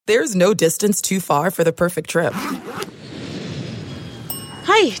There's no distance too far for the perfect trip.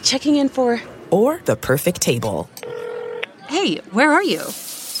 Hi, checking in for... Or the perfect table. Hey, where are you?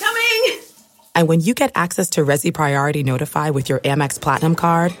 Coming! And when you get access to Resi Priority Notify with your Amex Platinum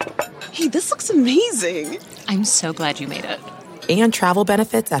card... Hey, this looks amazing. I'm so glad you made it. And travel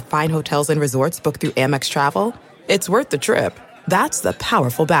benefits at fine hotels and resorts booked through Amex Travel, it's worth the trip. That's the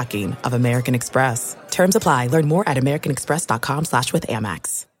powerful backing of American Express. Terms apply. Learn more at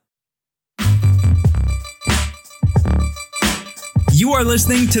americanexpress.com/withAmex. You are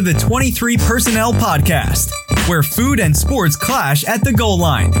listening to the 23 Personnel Podcast, where food and sports clash at the goal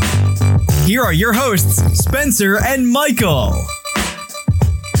line. Here are your hosts, Spencer and Michael.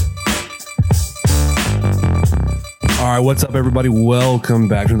 All right, what's up, everybody? Welcome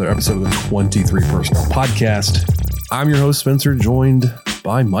back to another episode of the 23 Personnel Podcast. I'm your host, Spencer, joined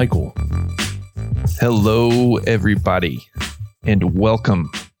by Michael. Hello, everybody, and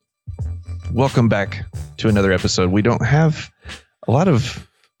welcome. Welcome back to another episode. We don't have a lot of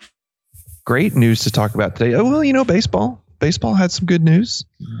great news to talk about today. Oh, well, you know, baseball. Baseball had some good news.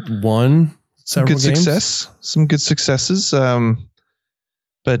 Won several good games. Some good successes.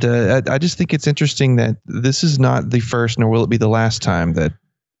 But I just think it's interesting that this is not the first, nor will it be the last time that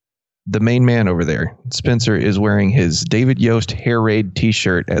the main man over there, Spencer, is wearing his David Yost Hair Raid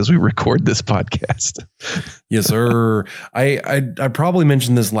t-shirt as we record this podcast. Yes, sir. I probably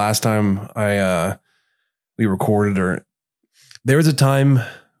mentioned this last time we recorded, or there was a time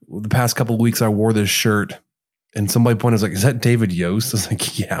the past couple of weeks I wore this shirt and somebody pointed out, like, is that David Yost? I was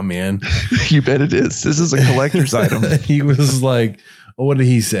like, yeah, man. You bet it is. This is a collector's item. He was like, oh, what did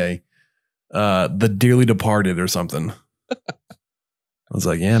he say? The dearly departed or something. I was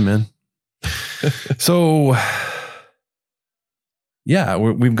like, yeah, man. So yeah,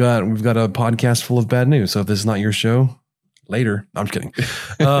 we've got a podcast full of bad news. So if this is not your show, later. I'm just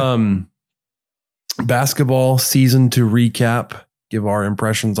kidding. Basketball season to recap, give our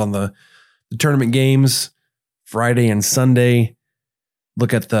impressions on the tournament games, Friday and Sunday.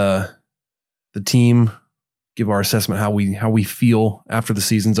 Look at the team, give our assessment how we feel after the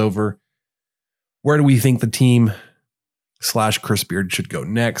season's over. Where do we think the team / Chris Beard should go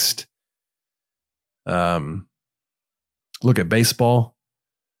next? Look at baseball.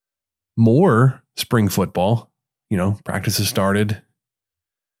 More spring football. You know, practice has started.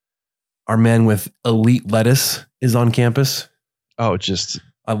 Our man with elite lettuce is on campus. Oh,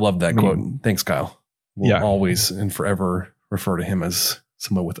 I love that quote. Thanks, Kyle. We'll always and forever refer to him as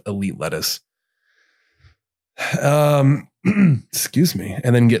someone with elite lettuce. Excuse me.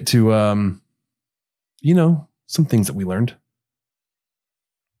 And then get to, some things that we learned.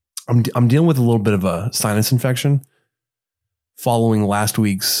 I'm dealing with a little bit of a sinus infection following last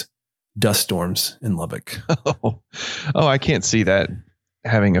week's dust storms in Lubbock. Oh, I can't see that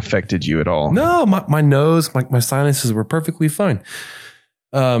having affected you at all. No, my nose, my sinuses were perfectly fine.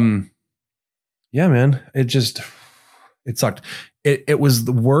 Yeah, man, it sucked. It was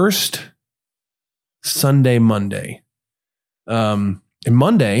the worst Sunday, Monday. And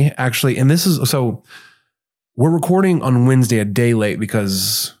Monday, actually, and this is, so we're recording on Wednesday a day late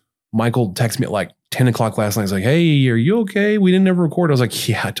because Michael texted me at like 10 o'clock last night. He's like, hey, are you okay? We didn't ever record. I was like,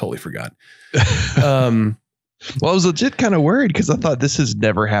 yeah, I totally forgot. Well, I was legit kind of worried because I thought this has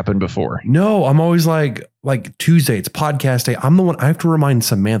never happened before. No, I'm always like Tuesday, it's podcast day. I'm the one, I have to remind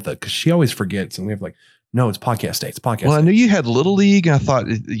Samantha because she always forgets. And we have no, it's podcast day. It's podcast Well, day. I knew you had Little League. And I thought,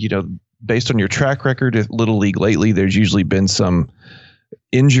 based on your track record at Little League lately, there's usually been some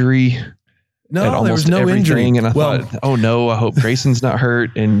injury. No, there was no injury. And I thought, oh no, I hope Grayson's not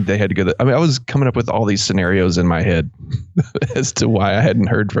hurt. And they had to go. I was coming up with all these scenarios in my head as to why I hadn't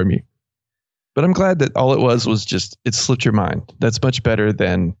heard from you. But I'm glad that all it was just, it slipped your mind. That's much better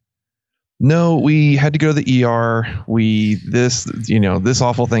than, no, we had to go to the ER. This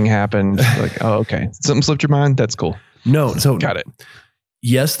awful thing happened. Like, oh, okay. Something slipped your mind. That's cool. No. So got it.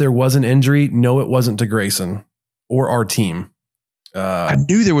 Yes, there was an injury. No, it wasn't to Grayson or our team. I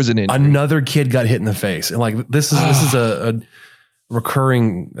knew there was an injury. Another kid got hit in the face. And this is a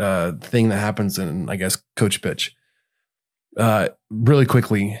recurring thing that happens in, I guess, coach pitch. Really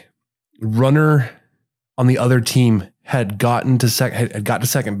quickly, runner on the other team had gotten to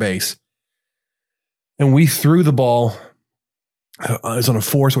second base, and we threw the ball. It was on a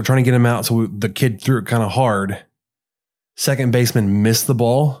force. We're trying to get him out, so the kid threw it kind of hard. Second baseman missed the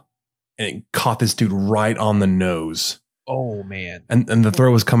ball, and it caught this dude right on the nose. Oh man! And the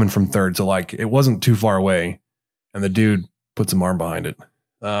throw was coming from third, so it wasn't too far away, and the dude put some arm behind it.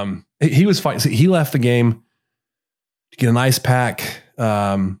 He was fine. So he left the game to get an ice pack.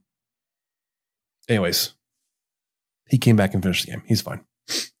 Anyways, he came back and finished the game. He's fine.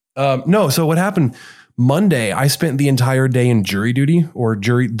 No. So what happened Monday, I spent the entire day in jury duty or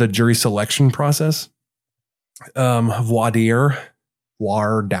the jury selection process. Voir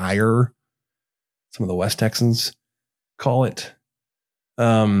dire, some of the West Texans call it.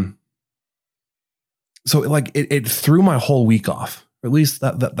 So like it threw my whole week off. Or at least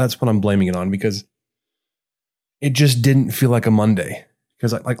that's what I'm blaming it on, because it just didn't feel like a Monday.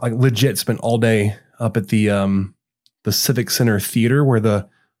 Because I like legit spent all day up at the Civic Center Theater where the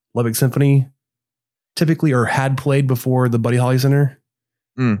Lubbock Symphony typically or had played before the Buddy Holly Center.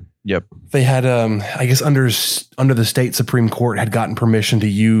 Yep. They had, I guess under the state Supreme Court had gotten permission to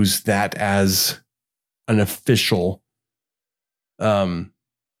use that as an official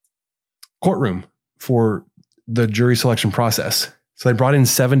courtroom for the jury selection process. So they brought in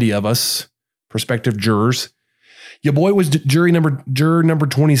 70 of us, prospective jurors. Your boy was juror number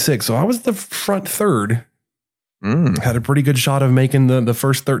 26. So I was the front third. Had a pretty good shot of making the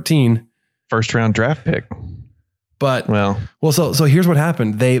first 13. First round draft pick. But well, so here's what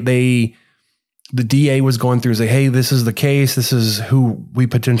happened. The DA was going through and say, hey, this is the case. This is who we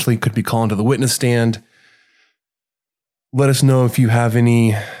potentially could be calling to the witness stand. Let us know if you have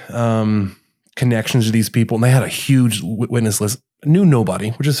any connections to these people. And they had a huge witness list. Knew nobody,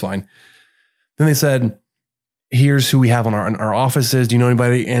 which is fine. Then they said, here's who we have on our offices. Do you know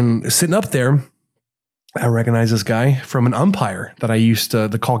anybody? And sitting up there, I recognize this guy from an umpire that I used to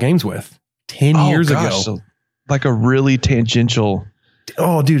call games with 10 years ago. So like a really tangential.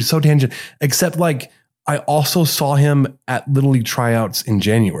 Oh, dude, so tangent. Except like I also saw him at Little League tryouts in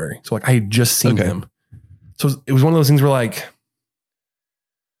January. So like I had just seen him. So it was one of those things where like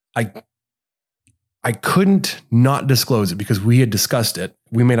I couldn't not disclose it because we had discussed it.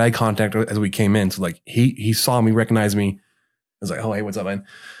 We made eye contact as we came in. So like he saw me, recognized me. I was like, oh, hey, what's up, man?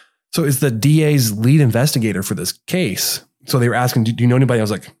 So it's the DA's lead investigator for this case. So they were asking, do you know anybody? I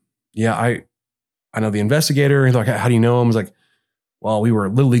was like, yeah, I know the investigator. He's like, how do you know him? I was like, well, we were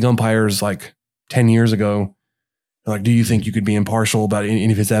Little League umpires like 10 years ago. They're like, do you think you could be impartial about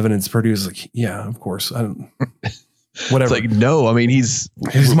any of his evidence produced? Like, yeah, of course. I don't. Whatever. It's like, no, I mean, he's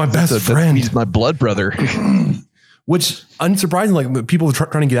my best friend. He's my blood brother. Which, unsurprisingly, like people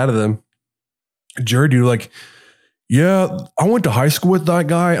trying to get out of them. Jury dude, like, yeah, I went to high school with that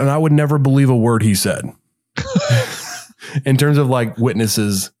guy, and I would never believe a word he said. In terms of like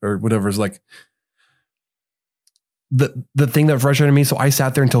witnesses or whatever, is like the thing that frustrated me. So I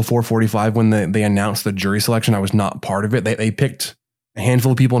sat there until 4:45 when they announced the jury selection. I was not part of it. They picked a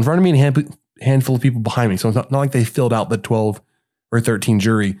handful of people in front of me and a handful of people behind me. So it's not like they filled out the 12 or 13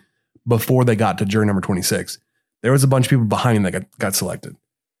 jury before they got to jury number 26. There was a bunch of people behind me that got selected,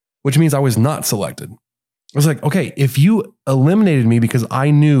 which means I was not selected. I was like, okay, if you eliminated me because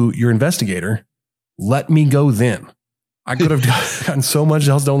I knew your investigator, let me go then. I could have gotten so much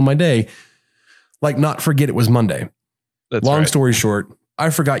else done with my day. Like, not forget it was Monday. That's Long right. story short, I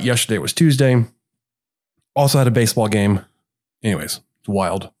forgot yesterday was Tuesday. Also had a baseball game. Anyways, it's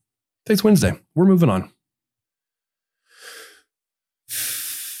wild. Today's Wednesday. We're moving on.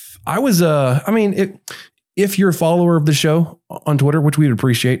 I was, if you're a follower of the show on Twitter, which we'd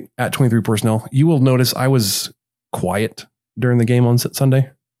appreciate at 23personnel, you will notice I was quiet during the game on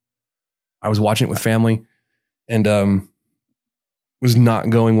Sunday. I was watching it with family and was not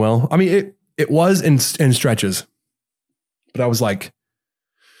going well. I mean, it was in stretches, but I was like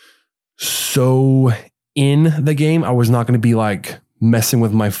so in the game. I was not going to be like messing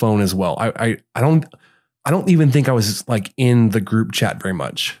with my phone as well. I don't even think I was like in the group chat very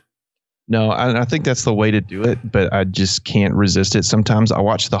much. No, I think that's the way to do it, but I just can't resist it. Sometimes I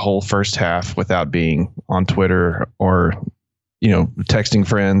watch the whole first half without being on Twitter or, texting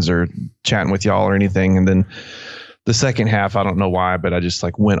friends or chatting with y'all or anything. And then the second half, I don't know why, but I just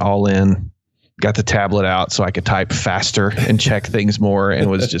like went all in, got the tablet out so I could type faster and check things more. And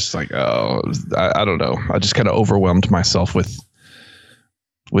was just like, I don't know. I just kind of overwhelmed myself with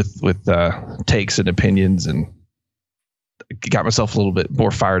takes and opinions and got myself a little bit more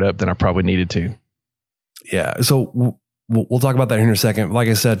fired up than I probably needed to. Yeah. So we'll talk about that here in a second. Like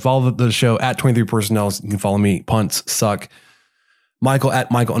I said, follow the show at 23personnel. You can follow me. Punts suck. Michael at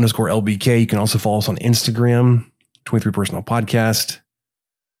Michael_LBK. You can also follow us on Instagram, 23personnel podcast.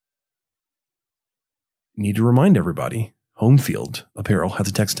 Need to remind everybody, Homefield Apparel has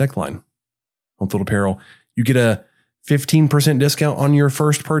a text line. Homefield Apparel. You get a 15% discount on your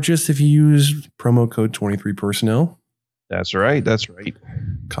first purchase if you use promo code 23personnel. That's right. That's right.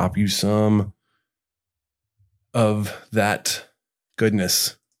 Cop you some of that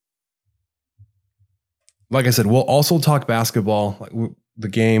goodness. Like I said, we'll also talk basketball, like the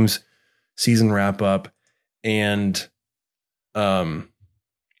games, season wrap up, and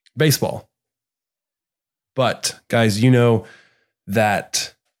baseball. But guys, you know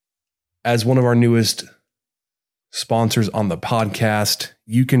that as one of our newest sponsors on the podcast,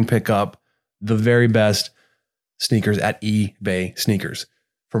 you can pick up the very best sneakers at eBay Sneakers.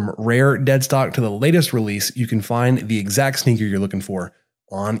 From rare dead stock to the latest release, you can find the exact sneaker you're looking for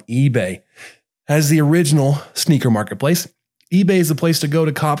on eBay. As the original sneaker marketplace, eBay is the place to go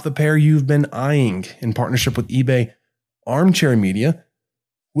to cop the pair you've been eyeing. In partnership with eBay Armchair Media,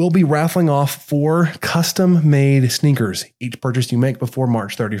 we'll be raffling off 4 custom-made sneakers. Each purchase you make before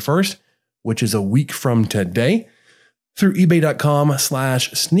March 31st, which is a week from today, through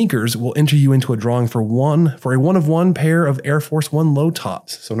ebay.com/sneakers will enter you into a drawing for a one-of-one pair of Air Force One low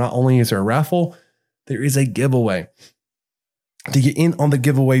tops. So not only is there a raffle, there is a giveaway. To get in on the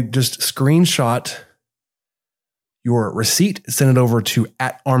giveaway, just screenshot your receipt, send it over to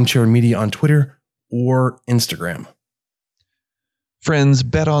 @ArmchairMedia on Twitter or Instagram. Friends,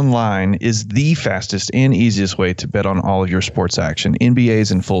 BetOnline is the fastest and easiest way to bet on all of your sports action. NBA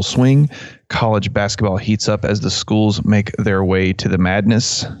is in full swing. College basketball heats up as the schools make their way to the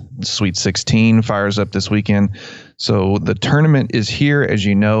madness. Sweet 16 fires up this weekend. So the tournament is here, as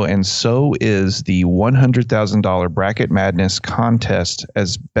you know, and so is the $100,000 Bracket Madness contest,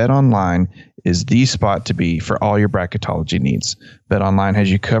 as BetOnline is the spot to be for all your bracketology needs. BetOnline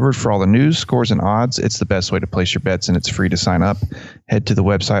has you covered for all the news, scores, and odds. It's the best way to place your bets, and it's free to sign up. Head to the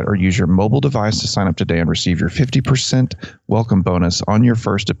website or use your mobile device to sign up today and receive your 50% welcome bonus on your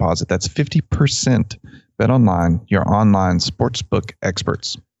first deposit. That's 50%. BetOnline, your online sportsbook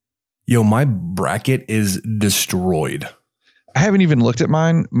experts. Yo, my bracket is destroyed. I haven't even looked at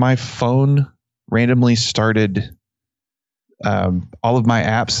mine. My phone randomly started all of my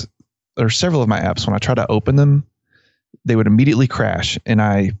apps, or several of my apps. When I try to open them, they would immediately crash. And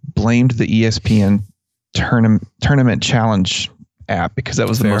I blamed the ESPN tournament challenge app because that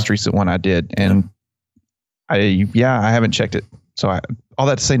was the most recent one I did. And I haven't checked it. So all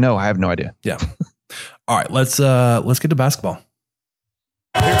that to say, no, I have no idea. Yeah. All right, let's get to basketball.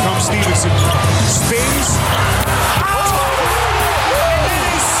 Here comes Stevenson. Spins. It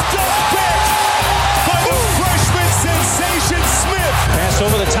is stuffed back by the freshman sensation Smith. Pass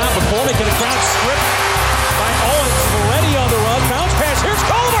over the top of McCormick and a crowd stripped by Owens. Moretti on the run. Bounce pass. Here's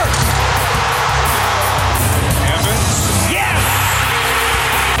Culver. Evans. Yes!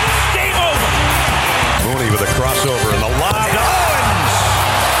 Game over. Mooney with a crossover and the lob to Owens.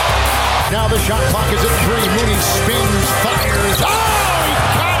 Now the shot clock is at 3. Mooney spins, fires. Oh, he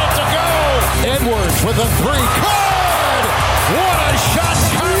got it to go. Edwards with a 3. Good. What a shot,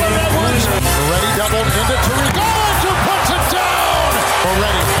 Kyler Edwards. Moretti doubled into Tariq Owens, who puts it down.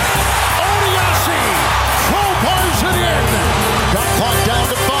 Moretti. Odiasi crowbars it in. Shot clock down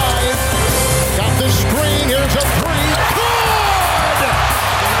to 5. Got the screen. Here's a 3. Good.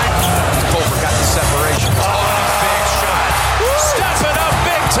 Culver got the separation. Oh, big shot. Step it up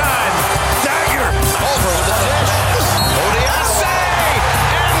big time. Dagger. Culver with the dish. Odiasi.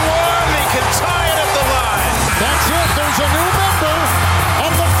 And one. He can tie it at the line. That's it. There's a new member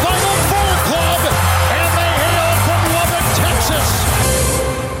of the Final Four Club, and they hail from Lubbock, Texas.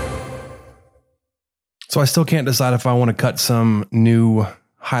 So I still can't decide if I want to cut some new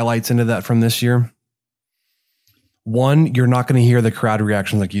highlights into that from this year. One, you're not going to hear the crowd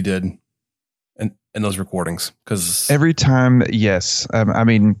reaction like you did in those recordings, because Every time, yes. I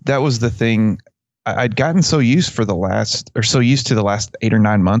mean, that was the thing. I'd gotten so used to the last 8 or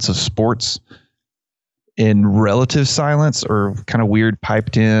 9 months of sports in relative silence or kind of weird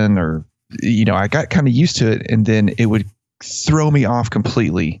piped in, or, I got kind of used to it, and then it would throw me off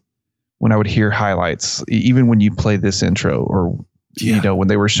completely when I would hear highlights, even when you play this intro, or, when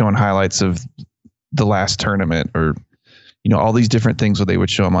they were showing highlights of the last tournament, or, all these different things where they would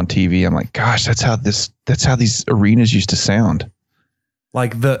show them on TV. I'm like, gosh, that's how these arenas used to sound.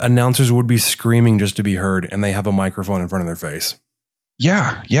 like the announcers would be screaming just to be heard, and they have a microphone in front of their face.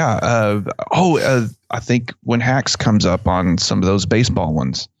 Yeah. I think when Hacks comes up on some of those baseball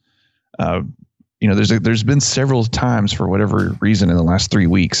ones, there's been several times for whatever reason in the last 3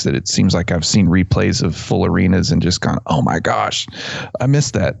 weeks that it seems like I've seen replays of full arenas and just gone, oh my gosh, I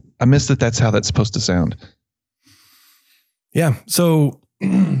missed that. That's how that's supposed to sound. Yeah. So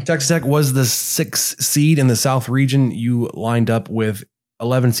Texas Tech was the 6th seed in the South region. You lined up with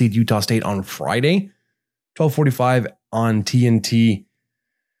 11 seed Utah State on Friday, 12:45 on TNT.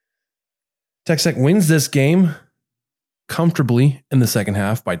 Texas Tech wins this game comfortably in the second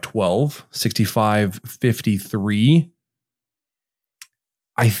half by 12, 65-53.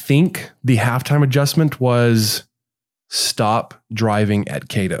 I think the halftime adjustment was stop driving at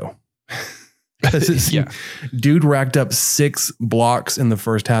Cato. Dude racked up 6 blocks in the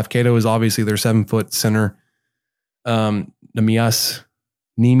first half. Cato is obviously their 7-foot center. Neemias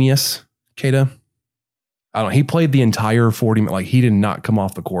Cato. I don't know. He played the entire 40 minutes. Like, he did not come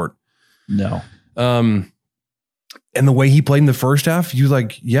off the court. No. And the way he played in the first half, you was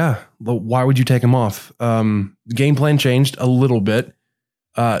like, yeah, why would you take him off? The game plan changed a little bit.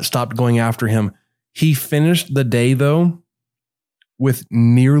 Stopped going after him. He finished the day, though, with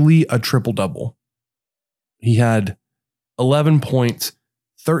nearly a triple-double. He had 11 points,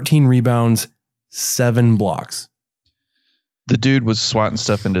 13 rebounds, 7 blocks. The dude was swatting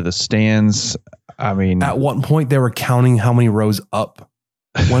stuff into the stands. I mean, at one point they were counting how many rows up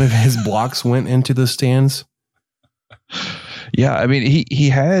one of his blocks went into the stands. Yeah, I mean, he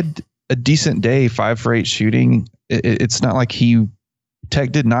had a decent day, 5 for 8 shooting. It's not like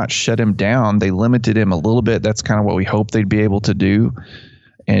Tech did not shut him down. They limited him a little bit. That's kind of what we hoped they'd be able to do.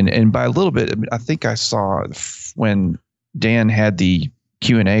 And by a little bit, I think I saw when Dan had the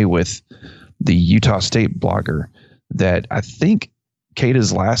Q&A with the Utah State blogger that I think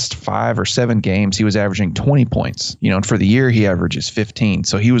Cato's last 5 or 7 games, he was averaging 20 points, and for the year he averages 15.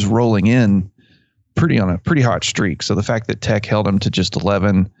 So he was rolling in on a pretty hot streak. So the fact that Tech held him to just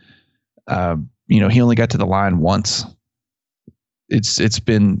 11, he only got to the line once. It's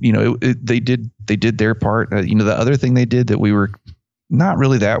been, they did their part. The other thing they did that we were not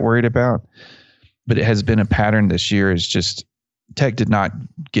really that worried about, but it has been a pattern this year, is just Tech did not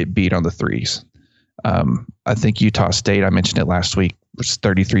get beat on the threes. I think Utah State, I mentioned it last week, was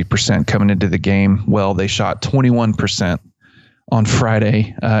 33% coming into the game. Well, they shot 21% on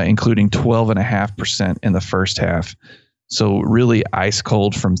Friday, including 12.5% in the first half. So really ice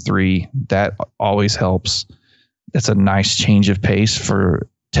cold from 3. That always helps. That's a nice change of pace for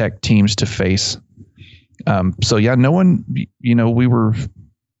Tech teams to face. So yeah, no one, we were,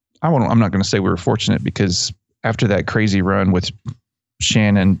 I'm not going to say we were fortunate, because after that crazy run with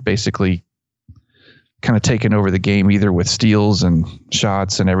Shannon basically kind of taking over the game, either with steals and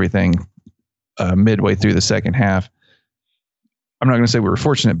shots and everything, midway through the second half, I'm not going to say we were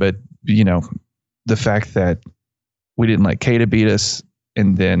fortunate, but the fact that we didn't let Cato beat us,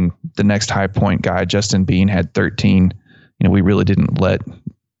 and then the next high point guy, Justin Bean, had 13. We really didn't let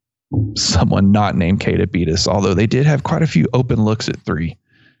someone not named Cato beat us, although they did have quite a few open looks at 3.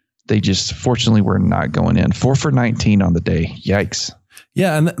 They just fortunately were not going in. 4 for 19 on the day. Yikes.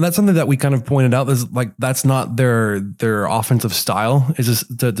 Yeah, and that's something that we kind of pointed out. Is like, that's not their offensive style, is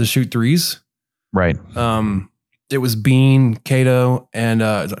just to shoot threes. Right. It was Bean, Cato, and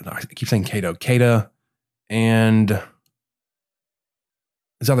I keep saying Cato, and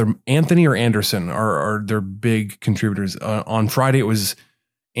it's either Anthony or Anderson are their big contributors. On Friday, it was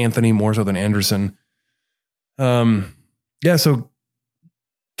Anthony more so than Anderson. Yeah, so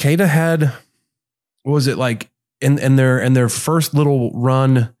Cato had, what was it like in their first little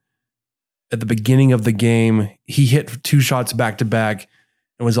run at the beginning of the game? He hit 2 shots back to back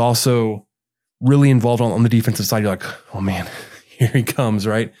and was also really involved on the defensive side. You're like, oh man, here he comes,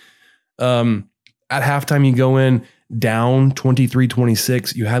 right? At halftime, you go in down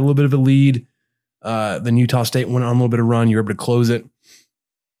 23-26. You had a little bit of a lead. Then Utah State went on a little bit of run. You were able to close it.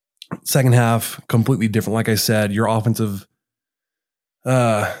 Second half, completely different. Like I said, your offensive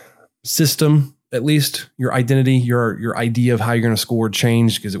system, at least your identity, your idea of how you're going to score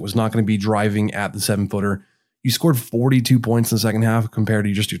changed, because it was not going to be driving at the 7-footer. You scored 42 points in the second half compared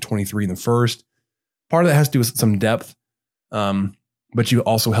to just your 23 in the first. Part of that has to do with some depth, but you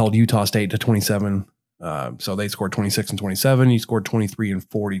also held Utah State to 27. So they scored 26 and 27. You scored 23 and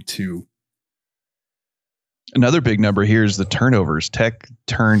 42. Another big number here is the turnovers. Tech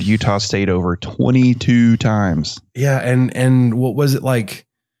turned Utah State over 22 times. Yeah, and what was it like?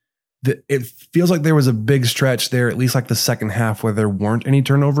 It feels like there was a big stretch there, at least like the second half, where there weren't any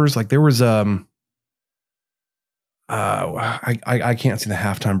turnovers. Like there was I can't see the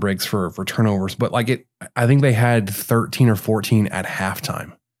halftime breaks for turnovers, but like I think they had 13 or 14 at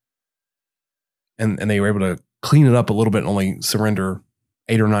halftime. And they were able to clean it up a little bit and only surrender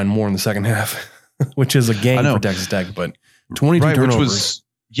 8 or 9 more in the second half, which is a game for Texas Tech, but 22 turnovers.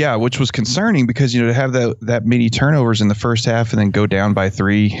 Which was concerning, because, to have that many turnovers in the first half and then go down by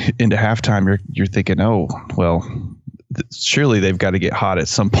 3 into halftime, you're thinking, oh, well, surely they've got to get hot at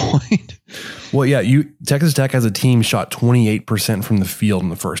some point. Well, yeah, Texas Tech as a team shot 28% from the field in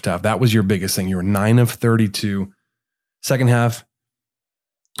the first half. That was your biggest thing. You were 9 of 32. Second half,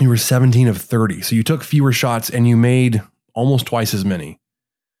 you were 17 of 30. So you took fewer shots and you made almost twice as many.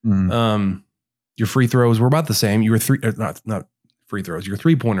 Your free throws were about the same. You were not free throws. Your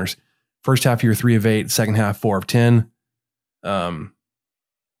 3-pointers. First half, you were 3 of 8. Second half, 4 of 10.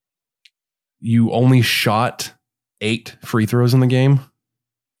 you only shot 8 free throws in the game.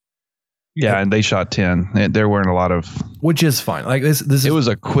 Yeah, and they shot 10. There weren't a lot of, which is fine. Like this it was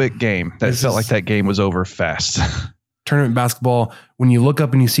a quick game. That felt like that game was over fast. Tournament basketball. When you look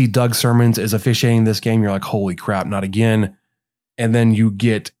up and you see Doug Sermons is officiating this game, you're like, holy crap, not again. And then you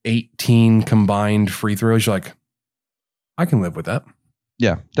get 18 combined free throws. You're like, I can live with that.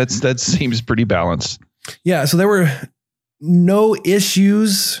 Yeah, that seems pretty balanced. Yeah, so there were no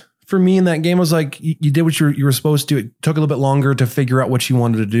issues for me in that game. I was like, you did what you were supposed to. It took a little bit longer to figure out what you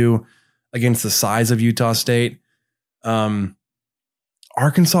wanted to do against the size of Utah State.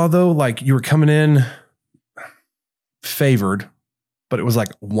 Arkansas, though, like you were coming in favored, but it was like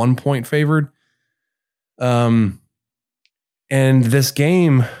 1 point favored. And this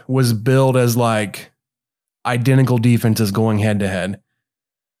game was billed as like identical defenses going head to head.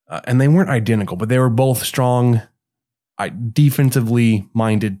 And they weren't identical, but they were both strong, defensively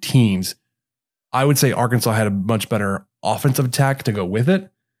minded teams. I would say Arkansas had a much better offensive attack to go with it,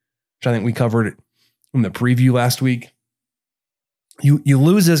 which I think we covered in the preview last week. You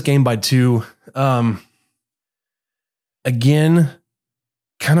lose this game by 2. Again,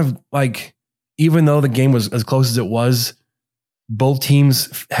 kind of like, even though the game was as close as it was, both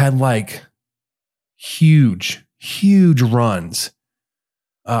teams had like huge runs.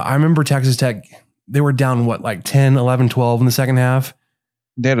 I remember Texas Tech, they were down, like 10, 11, 12 in the second half.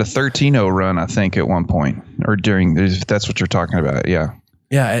 They had a 13-0 run, I think, at one point, or during, if that's what you're talking about. Yeah.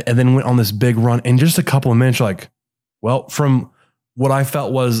 Yeah. And then went on this big run. In just a couple of minutes, you're like, well, from what I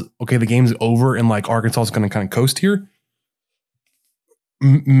felt was, okay, the game's over and like Arkansas is going to kind of coast here.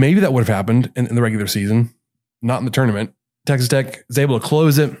 Maybe that would have happened in the regular season, not in the tournament. Texas Tech is able to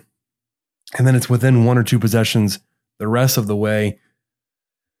close it, and then it's within 1 or 2 possessions the rest of the way.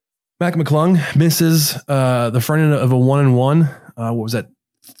 Mac McClung misses the front end of a 1-and-1. What was that?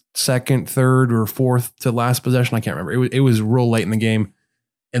 Second, third, or fourth to last possession? I can't remember. It was real late in the game.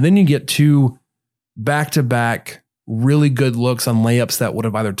 And then you get 2 back-to-back really good looks on layups that would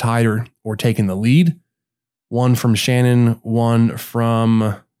have either tied or taken the lead. One from Shannon, one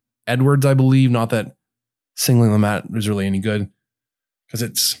from Edwards, I believe. Not that singling them out was really any good,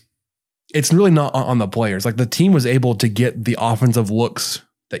 because it's really not on the players. Like, the team was able to get the offensive looks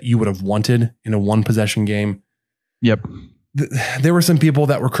that you would have wanted in a 1-possession game. Yep. There were some people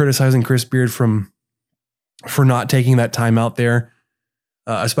that were criticizing Chris Beard for not taking that time out there,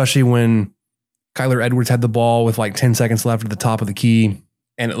 especially when Kyler Edwards had the ball with like 10 seconds left at the top of the key,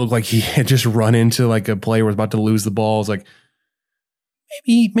 and it looked like he had just run into like a player was about to lose the ball. It's like,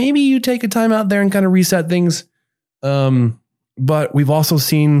 maybe you take a time out there and kind of reset things. But we've also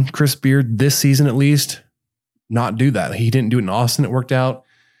seen Chris Beard this season, at least, not do that. He didn't do it in Austin. It worked out.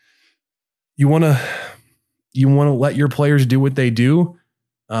 You want to let your players do what they do.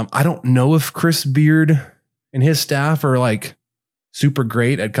 I don't know if Chris Beard and his staff are like super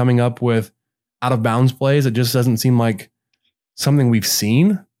great at coming up with out of bounds plays. It just doesn't seem like something we've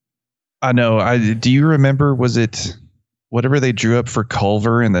seen. I know. Do you remember, was it whatever they drew up for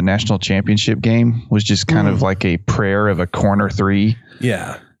Culver in the national championship game was just kind of like a prayer of a corner 3?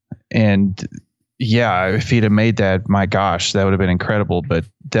 Yeah. And yeah, if he'd have made that, my gosh, that would have been incredible. But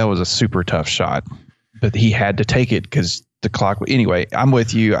that was a super tough shot. But he had to take it because the clock. Anyway, I'm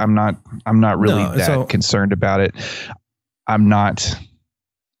with you. I'm not really concerned about it. I'm not.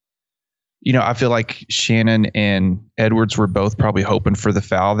 I feel like Shannon and Edwards were both probably hoping for the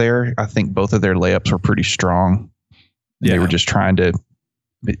foul there. I think both of their layups were pretty strong. Yeah. They were just trying to.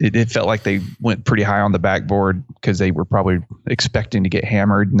 It felt like they went pretty high on the backboard because they were probably expecting to get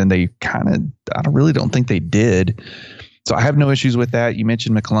hammered, and then they I really don't think they did. So I have no issues with that. You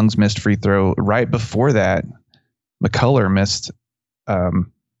mentioned McClung's missed free throw. Right before that, McCullough missed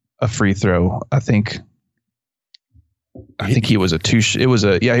a free throw. I think he was he was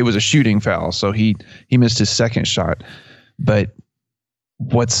a shooting foul. So he missed his second shot. But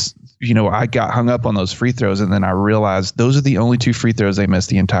I got hung up on those free throws, and then I realized those are the only 2 free throws they missed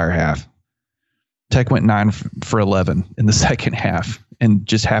the entire half. Tech went 9 for 11 in the second half and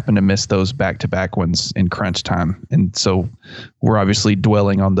just happened to miss those back-to-back ones in crunch time. And so we're obviously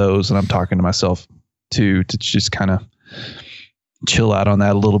dwelling on those, and I'm talking to myself to just kind of chill out on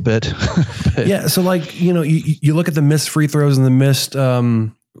that a little bit. Yeah. So like, you look at the missed free throws and the missed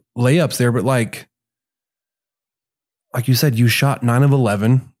layups there, but like you said, you shot 9 of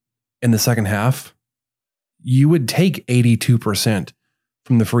 11 in the second half. You would take 82%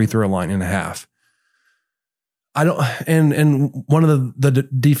 from the free throw line in a half. I don't, and one of the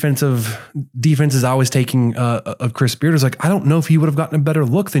defenses I was taking of Chris Beard is like, I don't know if he would have gotten a better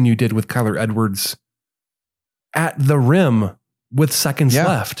look than you did with Kyler Edwards at the rim with seconds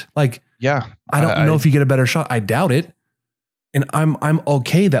left. Like, Yeah. I don't know if you get a better shot. I doubt it. And I'm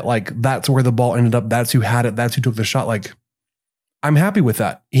okay that like that's where the ball ended up. That's who had it. That's who took the shot. Like I'm happy with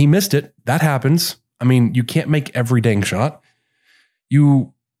that. He missed it. That happens. I mean, you can't make every dang shot.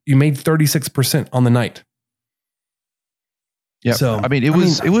 You made 36% on the night. Yeah. So I mean, it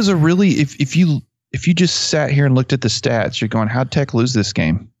was a really if you just sat here and looked at the stats, you're going, how'd Tech lose this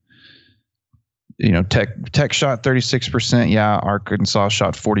game? You know, Tech shot 36%. Yeah, Arkansas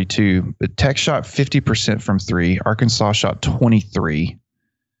shot 42%, but Tech shot 50% from three. Arkansas shot 23%.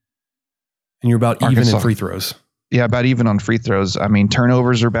 And you're about even in free throws. Yeah, about even on free throws. I mean,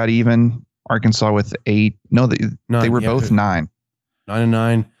 turnovers are about even. Arkansas with 8. No, they were both 9. 9 and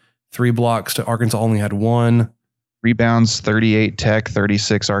 9. 3 blocks to Arkansas only had 1. Rebounds 38 Tech,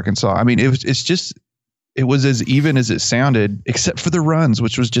 36 Arkansas. I mean, it was as even as it sounded, except for the runs,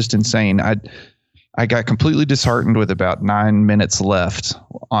 which was just insane. I got completely disheartened with about 9 minutes left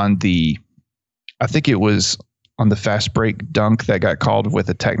on I think it was on the fast break dunk that got called with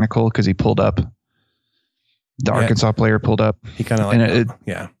a technical because he pulled up. The Arkansas player pulled up. He kind of like,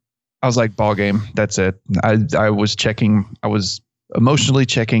 yeah. I was like, ball game. That's it. I was emotionally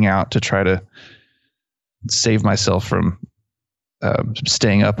checking out to try to save myself from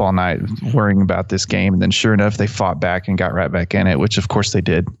staying up all night worrying about this game. And then sure enough, they fought back and got right back in it, which of course they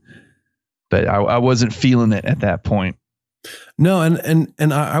did. But I wasn't feeling it at that point. No,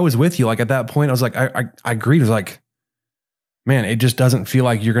 and I was with you. Like at that point, I was like, I agreed. It was like, man, it just doesn't feel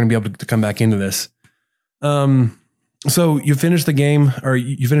like you're going to be able to come back into this. So you finished the game, or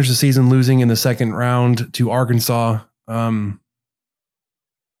you finished the season losing in the second round to Arkansas.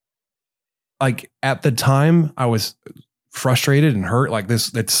 Like at the time, I was frustrated and hurt. Like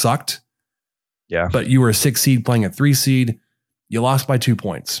it sucked. Yeah. But you were a 6 seed playing a 3 seed. You lost by 2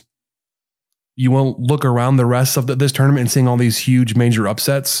 points. You won't look around the rest of this tournament and seeing all these huge major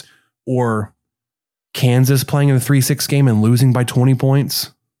upsets, or Kansas playing in a 3-6 game and losing by 20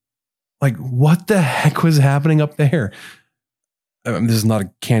 points. Like, what the heck was happening up there? I mean, this is not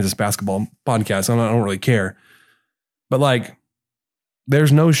a Kansas basketball podcast. I don't really care. But like,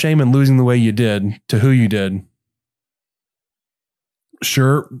 there's no shame in losing the way you did to who you did.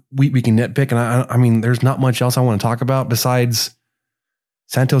 Sure, we can nitpick, and I mean, there's not much else I want to talk about besides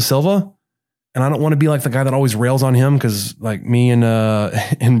Santos Silva. And I don't want to be like the guy that always rails on him, because like me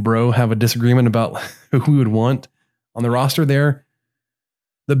and Bro have a disagreement about who we would want on the roster there.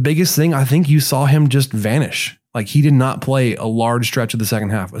 The biggest thing, I think you saw him just vanish. Like he did not play a large stretch of the second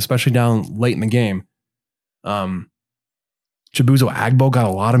half, especially down late in the game. Chibuzo Agbo got a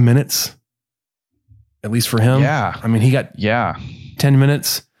lot of minutes, at least for him. Yeah. I mean, he got 10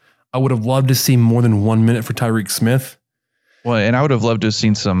 minutes. I would have loved to see more than 1 minute for Tyreek Smith. Well, and I would have loved to have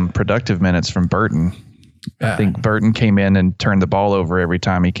seen some productive minutes from Burton. Yeah. I think Burton came in and turned the ball over every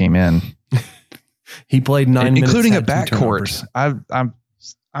time he came in. He played 9 minutes, including a backcourt.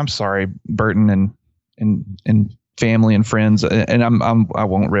 I'm sorry, Burton and family and friends, and I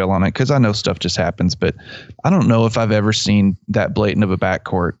won't rail on it because I know stuff just happens, but I don't know if I've ever seen that blatant of a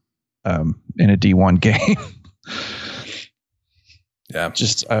backcourt in a D1 game. Yeah,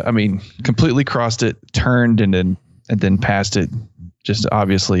 just I mean, completely crossed it, turned, and then passed it, just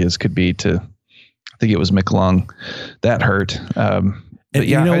obviously as could be to. I think it was McClung that hurt. And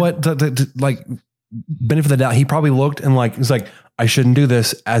yeah, you know what? Like, benefit of the doubt, he probably looked and like was like, I shouldn't do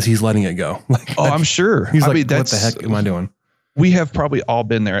this, as he's letting it go. Like, I'm sure. He's like, what the heck am I doing? We have probably all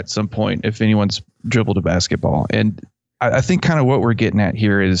been there at some point if anyone's dribbled a basketball. And I think kind of what we're getting at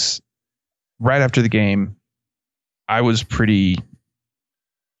here is right after the game, I was pretty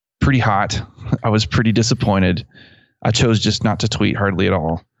hot. I was pretty disappointed. I chose just not to tweet hardly at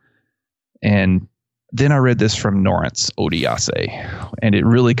all. And then I read this from Lawrence Odiase, and it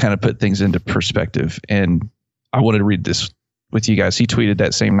really kind of put things into perspective. And I wanted to read this with you guys. He tweeted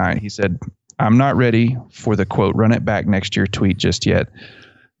that same night. He said, I'm not ready for the quote, run it back next year tweet just yet.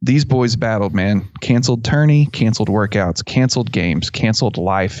 These boys battled, man. Canceled tourney, canceled workouts, canceled games, canceled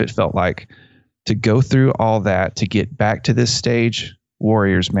life. It felt like to go through all that to get back to this stage.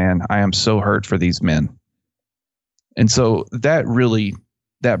 Warriors, man, I am so hurt for these men. And so that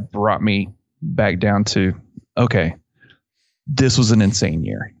brought me back down to, okay, this was an insane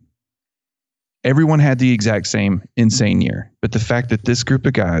year. Everyone had the exact same insane year, but the fact that this group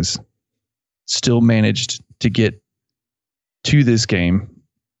of guys still managed to get to this game,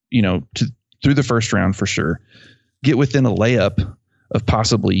 you know, through the first round for sure, get within a layup of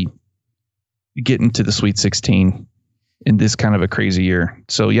possibly getting to the Sweet 16 in this kind of a crazy year.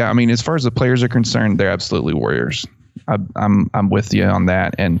 So yeah, I mean, as far as the players are concerned, they're absolutely Warriors. I'm with you on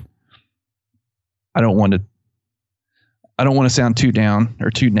that, and I don't want to sound too down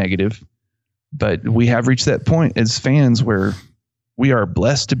or too negative, But we have reached that point as fans where we are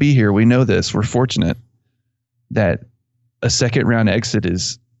blessed to be here. We know this. We're fortunate that a second round exit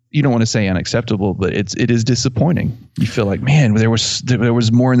is, you don't want to say unacceptable, but it is disappointing. You feel like, man, there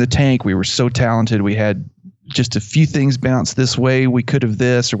was more in the tank. We were so talented. We had just a few things bounce this way. We could have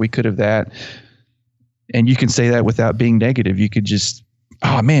this or we could have that. And you can say that without being negative. You could just,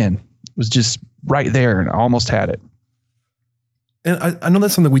 oh man, it was just right there and I almost had it. And I know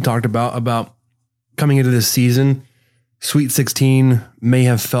that's something we talked about coming into this season. Sweet 16 may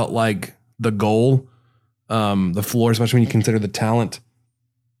have felt like the goal, the floor, especially when you consider the talent.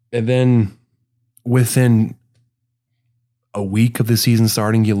 And then within a week of the season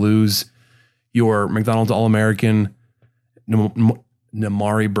starting, you lose your McDonald's All-American,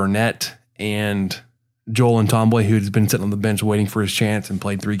 Namari Burnett, and Joel Ntombwe, who's been sitting on the bench waiting for his chance and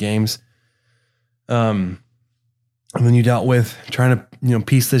played 3 games. And then you dealt with trying to,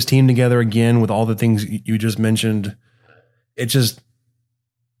 piece this team together again with all the things you just mentioned. It just,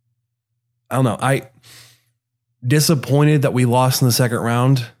 I don't know. Disappointed that we lost in the second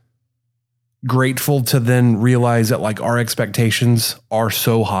round. Grateful to then realize that like our expectations are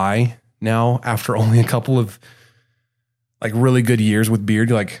so high now after only a couple of like really good years with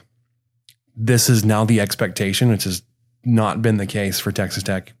Beard. Like this is now the expectation, which has not been the case for Texas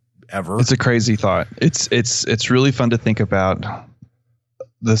Tech ever. It's a crazy thought. It's really fun to think about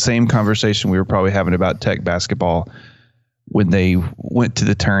the same conversation we were probably having about Tech basketball when they went to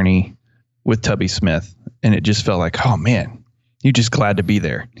the tourney with Tubby Smith. And it just felt like, oh man, you're just glad to be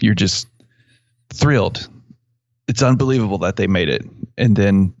there. You're just thrilled. It's unbelievable that they made it. And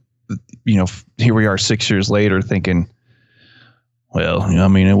then, here we are 6 years later thinking, well,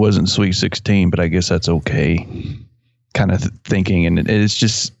 it wasn't Sweet 16, but I guess that's okay. Kind of thinking. And it's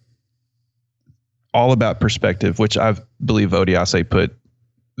just all about perspective, which I believe Odiase put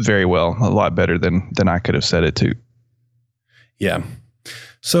very well, a lot better than I could have said it to. Yeah.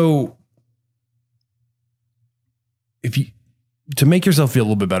 So to make yourself feel a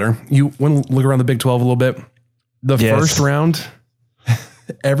little bit better, you want to look around the Big 12 a little bit. The first round,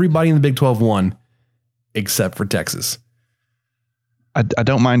 everybody in the Big 12 won except for Texas. I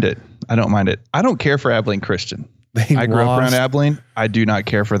don't mind it. I don't care for Abilene Christian. I grew up around Abilene. I do not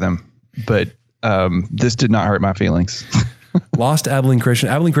care for them, but this did not hurt my feelings. Lost Abilene Christian.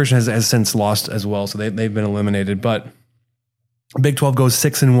 Abilene Christian has since lost as well, so they've been eliminated. But Big 12 goes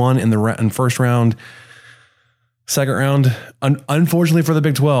 6-1 in the first round. Second round, unfortunately for the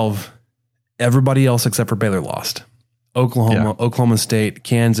Big 12, everybody else except for Baylor lost. Oklahoma State,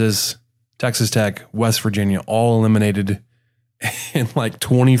 Kansas, Texas Tech, West Virginia, all eliminated in like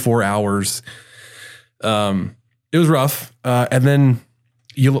 24 hours. It was rough. And then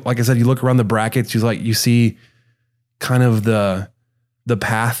like I said, you look around the brackets, you see kind of the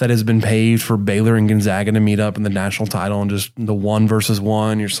path that has been paved for Baylor and Gonzaga to meet up in the national title and just the 1 versus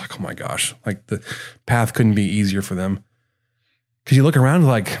 1. You're just like, oh my gosh, like the path couldn't be easier for them. Cause you look around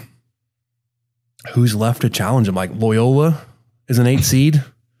like who's left to challenge them? Like Loyola is an 8 seed.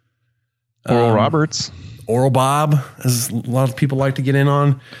 Oral Roberts. Oral Bob, as a lot of people like to get in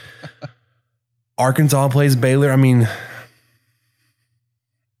on. Arkansas plays Baylor. I mean,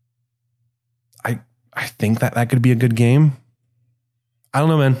 I think that could be a good game. I don't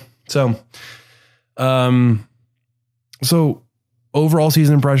know, man. So overall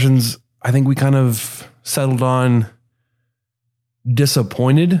season impressions, I think we kind of settled on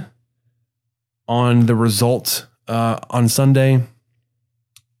disappointed on the results on Sunday.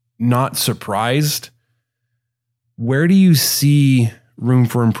 Not surprised. Where do you see room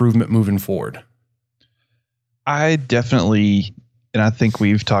for improvement moving forward? I definitely, and I think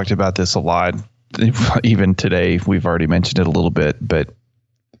we've talked about this a lot. Even today, we've already mentioned it a little bit, but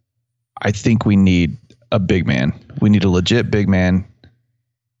I think we need a big man. We need a legit big man,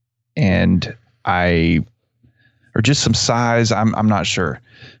 or just some size. I'm not sure,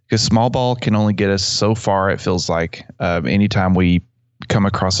 because small ball can only get us so far. It feels like anytime we come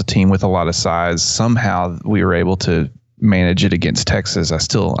across a team with a lot of size, somehow we were able to manage it against Texas. I'm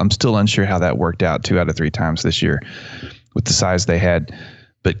still unsure how that worked out 2 out of 3 times this year with the size they had.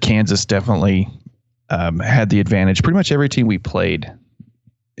 But Kansas definitely had the advantage. Pretty much every team we played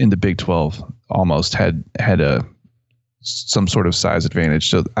in the Big 12 almost had some sort of size advantage.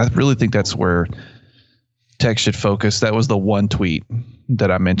 So I really think that's where Tech should focus. That was the one tweet that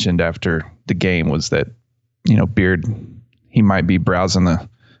I mentioned after the game, was that, Beard, he might be browsing the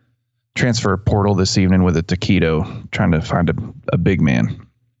transfer portal this evening with a taquito, trying to find a big man.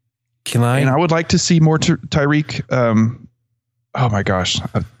 And I would like to see more Tyreek. Oh my gosh,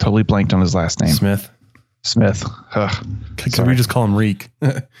 I've totally blanked on his last name. Smith. Smith. Could we just call him Reek?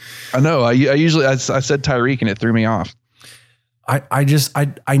 I know. I usually said Tyreek and it threw me off.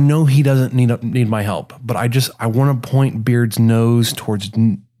 I know he doesn't need my help, but I want to point Beard's nose towards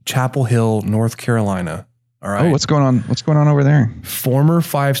Chapel Hill, North Carolina. All right. Oh, what's going on? What's going on over there? Former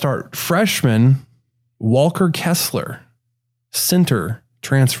 5-star freshman Walker Kessler, center,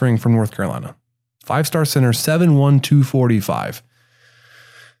 transferring from North Carolina. 5-star center, 7'1", 245.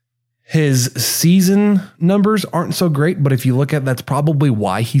 His season numbers aren't so great, but if you look at that's probably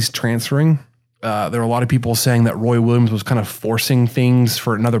why he's transferring. There are a lot of people saying that Roy Williams was kind of forcing things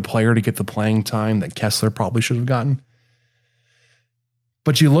for another player to get the playing time that Kessler probably should have gotten.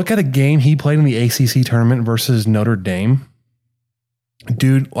 But you look at a game he played in the ACC tournament versus Notre Dame.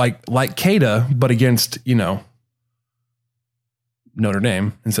 Dude, like Keita, but against, Notre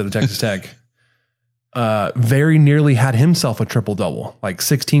Dame instead of Texas Tech. Very nearly had himself a triple-double, like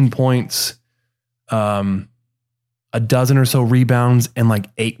 16 points, a dozen or so rebounds, and like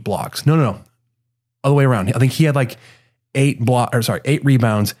 8 blocks. No. Other way around. I think he had like 8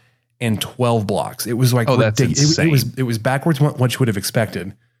 rebounds and 12 blocks. It was like, that's insane. It was backwards what you would have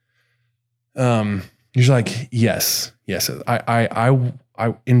expected. You're like, yes.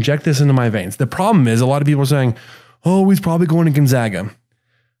 I inject this into my veins. The problem is a lot of people are saying, oh, he's probably going to Gonzaga,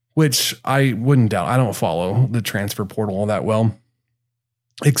 which I wouldn't doubt. I don't follow the transfer portal all that well,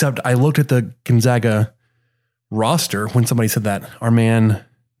 except I looked at the Gonzaga roster when somebody said that. Our man,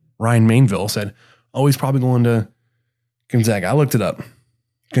 Ryan Mainville, said, oh, he's probably going to Gonzaga. I looked it up.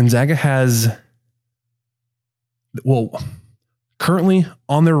 Gonzaga has, currently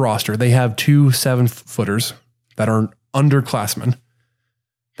on their roster, they have 2 7-footers that are underclassmen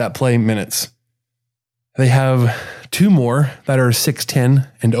that play minutes. They have 2 more that are 6'10"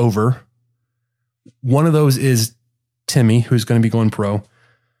 and over. One of those is Timmy, who's going to be going pro.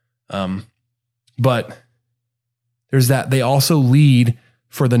 But there's that. They also lead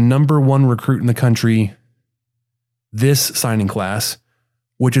for the number 1 recruit in the country this signing class,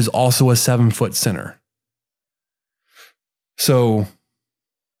 which is also a 7-foot center. So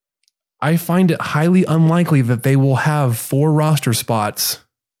I find it highly unlikely that they will have 4 roster spots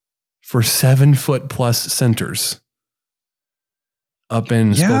for 7-foot plus centers up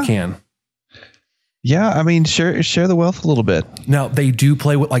in Spokane. Yeah, I mean, share the wealth a little bit. Now, they do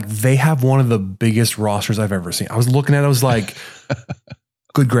play with, they have one of the biggest rosters I've ever seen. I was looking at it, I was like,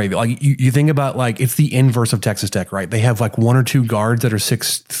 good gravy. Like, you think about, it's the inverse of Texas Tech, right? They have 1 or 2 guards that are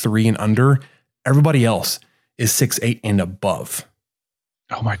 6'3" and under. Everybody else is 6'8" and above.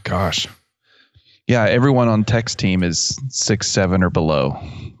 Oh my gosh. Yeah, everyone on Tech's team is 6'7" or below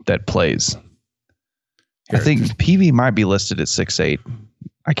that plays. I think PV might be listed at 6'8".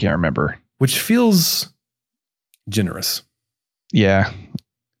 I can't remember. Which feels generous. Yeah.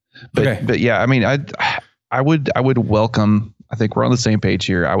 But yeah, I mean, I would welcome, I think we're on the same page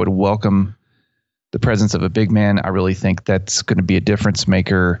here. I would welcome the presence of a big man. I really think that's going to be a difference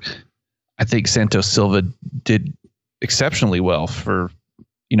maker. I think Santos Silva did exceptionally well for,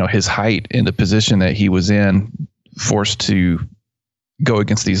 his height in the position that he was in, forced to go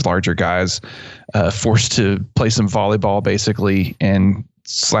against these larger guys, forced to play some volleyball basically and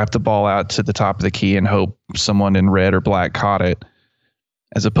slap the ball out to the top of the key and hope someone in red or black caught it,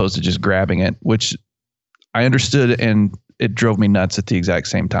 as opposed to just grabbing it, which I understood, and it drove me nuts at the exact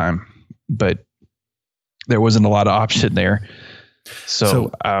same time. But there wasn't a lot of option there.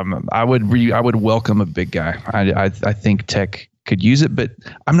 So I would welcome a big guy. I think Tech could use it, but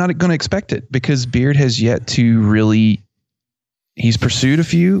I'm not going to expect it because Beard has yet to really. He's pursued a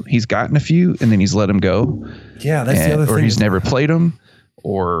few, he's gotten a few, and then he's let them go. Yeah, that's the other thing. Or he's never played them,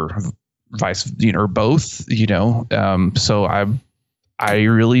 or vice, or both. So I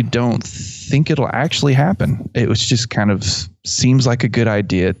really don't think it'll actually happen. It was just kind of seems like a good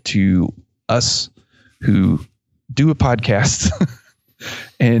idea to us who do a podcast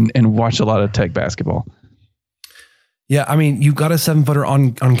and watch a lot of Tech basketball. Yeah, I mean, you've got a 7-footer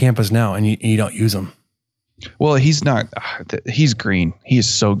on campus now, and you don't use them. Well, he's not. He's green. He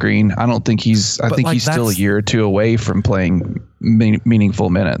is so green. I don't think he's. I think he's still a year or 2 away from playing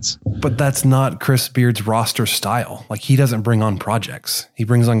meaningful minutes. But that's not Chris Beard's roster style. He doesn't bring on projects. He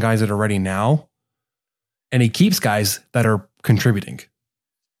brings on guys that are ready now, and he keeps guys that are contributing.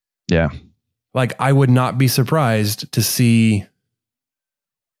 Yeah. I would not be surprised to see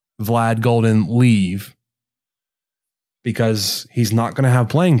Vlad Golden leave because he's not going to have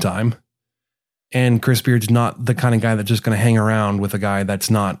playing time. And Chris Beard's not the kind of guy that's just going to hang around with a guy that's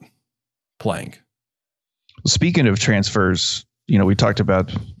not playing. Speaking of transfers, we talked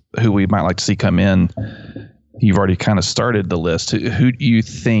about who we might like to see come in. You've already kind of started the list. Who do you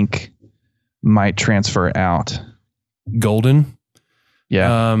think might transfer out. Golden.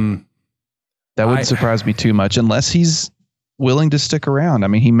 Yeah. That wouldn't surprise me too much unless he's willing to stick around. I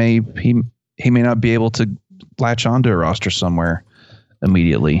mean, he may not be able to latch onto a roster somewhere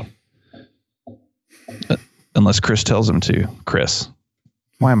immediately. Unless Chris tells him to. Chris.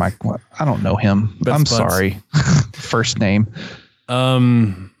 Why am I don't know him. Best I'm buds. sorry. First name.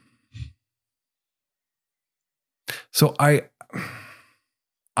 So I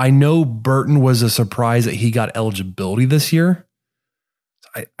know Burton was a surprise that he got eligibility this year.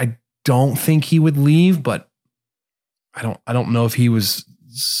 I don't think he would leave, but I don't know if he was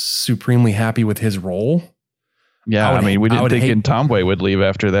supremely happy with his role. Yeah, I mean, we didn't think Ntombwe would leave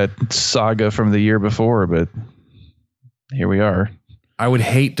after that saga from the year before, but here we are. I would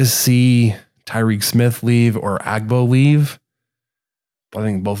hate to see Tyreek Smith leave or Agbo leave, but I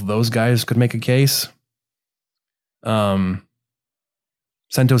think both of those guys could make a case. Santos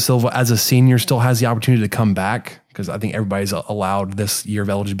Silva, as a senior, still has the opportunity to come back because I think everybody's allowed this year of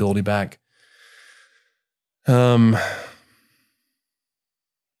eligibility back.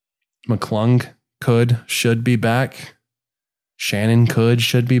 McClung should be back. Shannon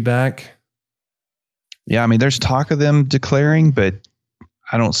should be back. Yeah, I mean, there's talk of them declaring, but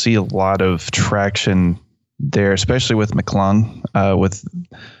I don't see a lot of traction there, especially with McClung, with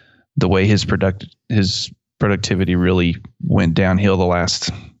the way his productivity really went downhill the last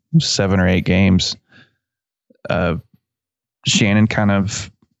 7 or 8 games. Shannon kind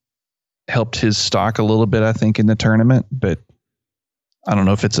of helped his stock a little bit, I think, in the tournament, but I don't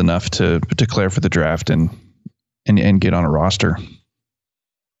know if it's enough to declare for the draft and get on a roster.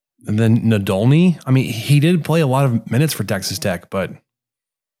 And then Nadolny, I mean, he did play a lot of minutes for Texas Tech, but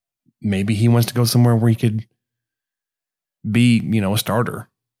maybe he wants to go somewhere where he could be, a starter.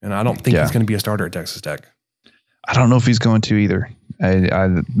 And I don't think he's going to be a starter at Texas Tech. I don't know if he's going to either.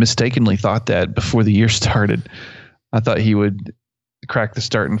 I mistakenly thought that before the year started. I thought he would crack the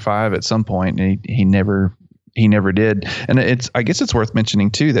starting 5 at some point, and he never did. And I guess it's worth mentioning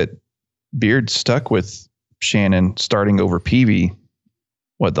too that Beard stuck with Shannon starting over Peavy.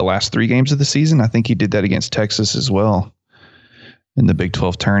 The last 3 games of the season? I think he did that against Texas as well in the Big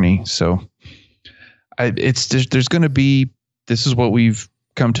 12 tourney. So there's going to be, this is what we've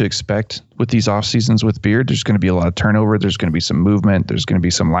come to expect with these off seasons with Beard. There's going to be a lot of turnover. There's going to be some movement. There's going to be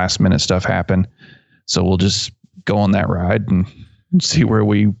some last minute stuff happen. So we'll just go on that ride and see where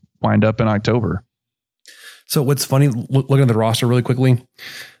we wind up in October. So what's funny, looking at the roster really quickly,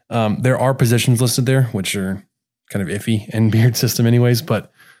 there are positions listed there, which are kind of iffy in Beard's system anyways,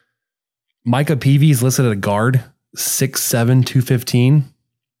 but Micah Peavy is listed at a guard, 6'7", 215.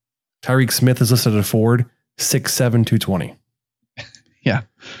 Tyreek Smith is listed at a forward, 6'7", 220. Yeah.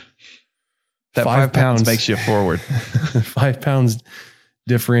 That 5 pounds makes you a forward. 5 pounds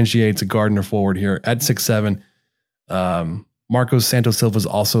differentiates a guard and a forward here at 6'7". Marcos Santos Silva is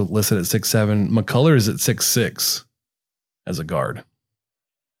also listed at 6'7". McCullough is at 6'6" as a guard.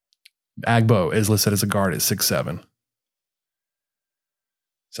 Agbo is listed as a guard at 6'7".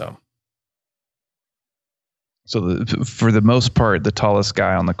 So for the most part, the tallest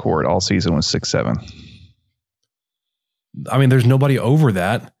guy on the court all season was 6'7". I mean, there's nobody over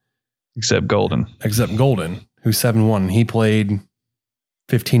that except Golden, who's 7'1". He played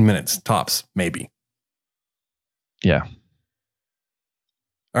 15 minutes tops, maybe. Yeah.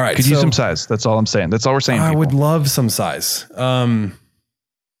 All right. Could use some size. That's all I'm saying. That's all we're saying. I would love some size.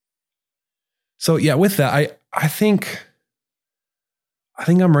 So yeah, with that, I think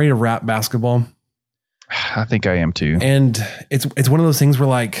I'm ready to wrap basketball. I think I am too. And it's one of those things where,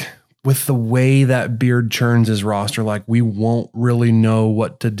 like, with the way that Beard churns his roster, like, we won't really know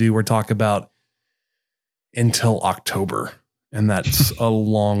what to do or talk about until October. And that's a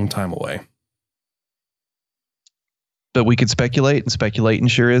long time away. But we could speculate, and speculating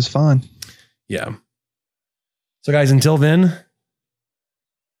sure is fun. Yeah. So guys, until then,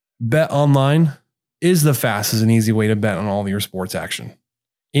 Bet Online is the fastest and easy way to bet on all of your sports action.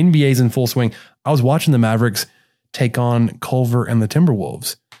 NBA's in full swing. I was watching the Mavericks take on Culver and the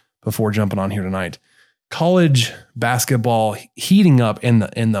Timberwolves before jumping on here tonight. College basketball heating up in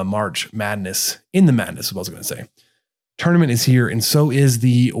the March Madness. In the Madness is what I was going to say. Tournament is here, and so is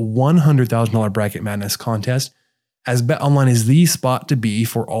the $100,000 Bracket Madness contest, as BetOnline is the spot to be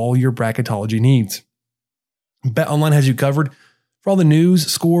for all your bracketology needs. BetOnline has you covered for all the news,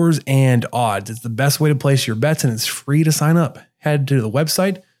 scores, and odds. It's the best way to place your bets, and it's free to sign up. Head to the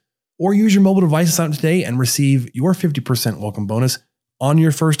website or use your mobile device to sign up today and receive your 50% welcome bonus on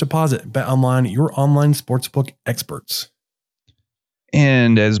your first deposit. BetOnline, your online sportsbook experts.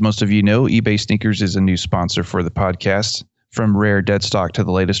 And as most of you know, eBay Sneakers is a new sponsor for the podcast. From rare dead stock to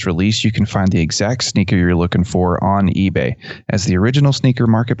the latest release, you can find the exact sneaker you're looking for on eBay. As the original sneaker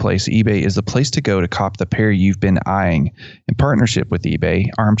marketplace, eBay is the place to go to cop the pair you've been eyeing. In partnership with eBay,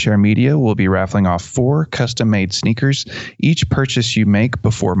 Armchair Media will be raffling off 4 custom-made sneakers. Each purchase you make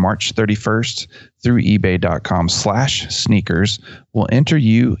before March 31st through ebay.com/sneakers will enter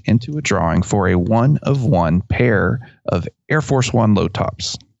you into a drawing for a 1-of-1 pair of Air Force One low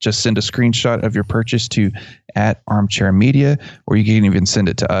tops. Just send a screenshot of your purchase to @ArmchairMedia, or you can even send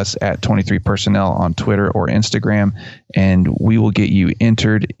it to us at 23personnel on Twitter or Instagram, and we will get you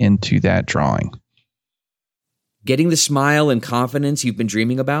entered into that drawing. Getting the smile and confidence you've been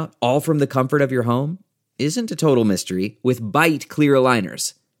dreaming about, all from the comfort of your home, isn't a total mystery with Byte clear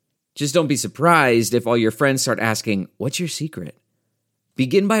aligners. Just don't be surprised if all your friends start asking, "What's your secret?"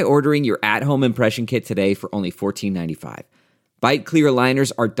 Begin by ordering your at-home impression kit today for only $14.95. Byte clear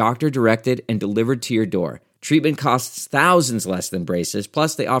aligners are doctor-directed and delivered to your door. Treatment costs thousands less than braces,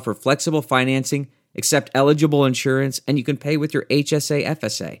 plus they offer flexible financing, accept eligible insurance, and you can pay with your HSA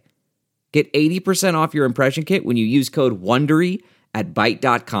FSA. Get 80% off your impression kit when you use code WONDERY at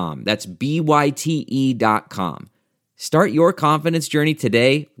Byte.com. That's BYTE.com. Start your confidence journey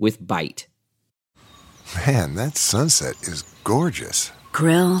today with Byte. Man, that sunset is gorgeous.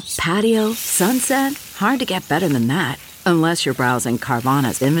 Grill, patio, sunset. Hard to get better than that. Unless you're browsing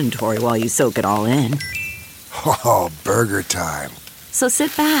Carvana's inventory while you soak it all in. Oh, burger time. So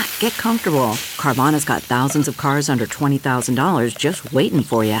sit back, get comfortable. Carvana's got thousands of cars under $20,000 just waiting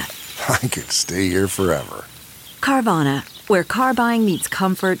for you. I could stay here forever. Carvana, where car buying meets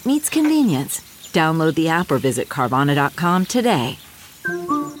comfort meets convenience. Download the app or visit Carvana.com today.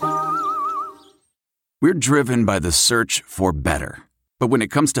 We're driven by the search for better. But when it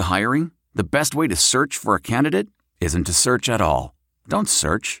comes to hiring, the best way to search for a candidate isn't to search at all. Don't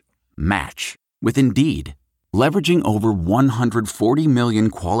search. Match with Indeed. Leveraging over 140 million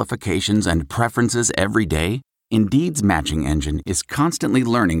qualifications and preferences every day, Indeed's matching engine is constantly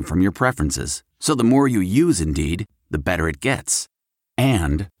learning from your preferences. So the more you use Indeed, the better it gets.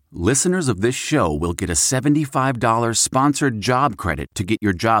 And listeners of this show will get a $75 sponsored job credit to get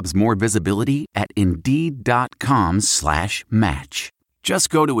your jobs more visibility at Indeed.com/match.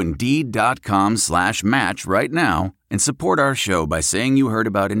 Just go to Indeed.com/match right now and support our show by saying you heard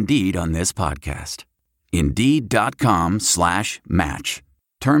about Indeed on this podcast. Indeed.com/match.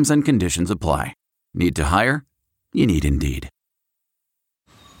 Terms and conditions apply. Need to hire? You need Indeed.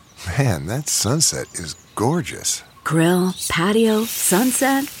 Man, that sunset is gorgeous. Grill, patio,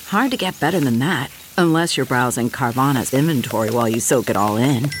 sunset. Hard to get better than that. Unless you're browsing Carvana's inventory while you soak it all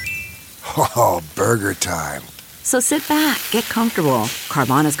in. Oh, burger time. So sit back, get comfortable.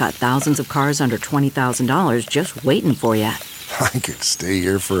 Carvana's got thousands of cars under $20,000 just waiting for you. I could stay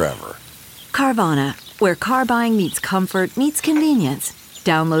here forever. Carvana, where car buying meets comfort meets convenience.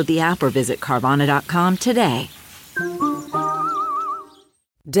 Download the app or visit Carvana.com today.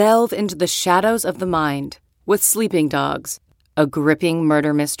 Delve into the shadows of the mind with Sleeping Dogs, a gripping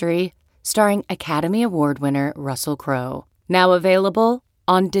murder mystery starring Academy Award winner Russell Crowe. Now available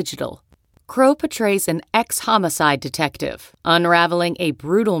on digital. Crowe portrays an ex-homicide detective unraveling a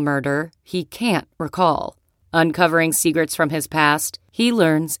brutal murder he can't recall. Uncovering secrets from his past, he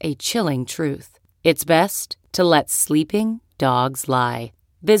learns a chilling truth. It's best to let sleeping dogs lie.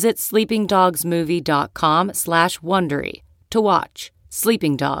 Visit sleepingdogsmovie.com/Wondery to watch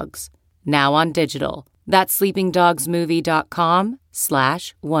Sleeping Dogs, now on digital. That's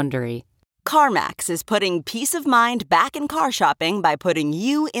sleepingdogsmovie.com/Wondery. CarMax is putting peace of mind back in car shopping by putting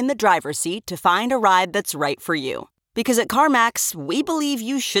you in the driver's seat to find a ride that's right for you. Because at CarMax, we believe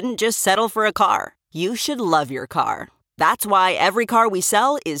you shouldn't just settle for a car. You should love your car. That's why every car we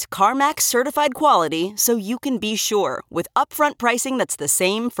sell is CarMax certified quality, so you can be sure with upfront pricing that's the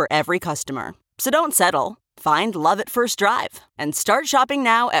same for every customer. So don't settle. Find love at first drive and start shopping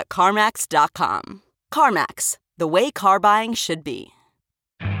now at CarMax.com. CarMax, the way car buying should be.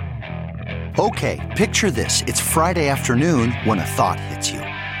 Okay, picture this. It's Friday afternoon when a thought hits you.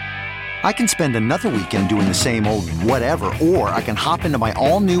 I can spend another weekend doing the same old whatever, or I can hop into my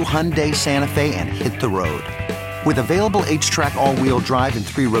all-new Hyundai Santa Fe and hit the road. With available H-Track all-wheel drive and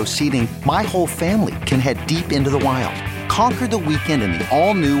 3-row seating, my whole family can head deep into the wild. Conquer the weekend in the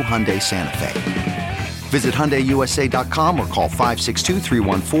all-new Hyundai Santa Fe. Visit HyundaiUSA.com or call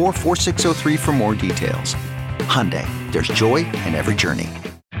 562-314-4603 for more details. Hyundai, there's joy in every journey.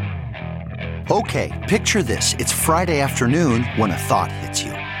 Okay, picture this. It's Friday afternoon when a thought hits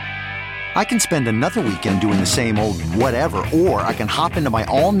you. I can spend another weekend doing the same old whatever, or I can hop into my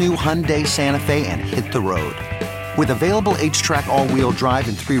all-new Hyundai Santa Fe and hit the road. With available H-Track all-wheel drive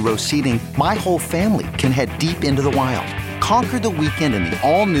and 3-row seating, my whole family can head deep into the wild. Conquer the weekend in the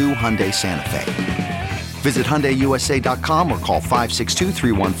all-new Hyundai Santa Fe. Visit HyundaiUSA.com or call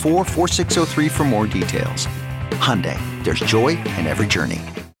 562-314-4603 for more details. Hyundai, there's joy in every journey.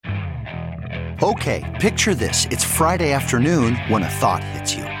 Okay, picture this. It's Friday afternoon when a thought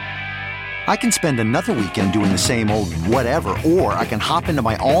hits you. I can spend another weekend doing the same old whatever, or I can hop into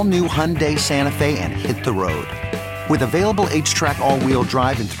my all-new Hyundai Santa Fe and hit the road. With available H-Track all-wheel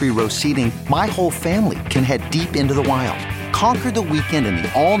drive and 3-row seating, my whole family can head deep into the wild. Conquer the weekend in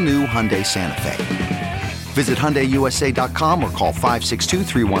the all-new Hyundai Santa Fe. Visit HyundaiUSA.com or call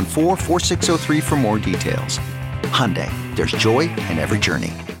 562-314-4603 for more details. Hyundai, there's joy in every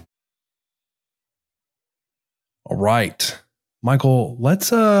journey. All right, Michael, let's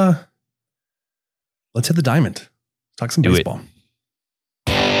hit the diamond. Talk some baseball.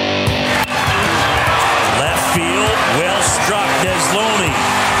 Left field, well struck. Desloney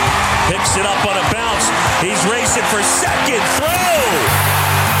picks it up on a bounce. He's racing for second. Throw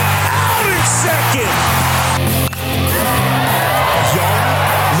out in second. Young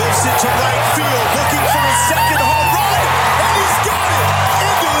lifts it to right field, looking for his second home run, and he's got it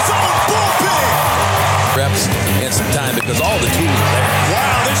into his own bullpen. Reps and some time because all the tools are there.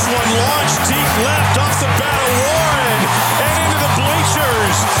 Wow, this one launched deep left off the bat of Warren and into the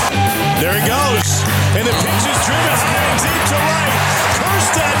bleachers. There he goes, and the pitch is driven deep to right.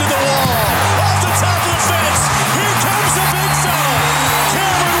 Kjerstad to the wall, off the top of the fence. Here comes the big fella.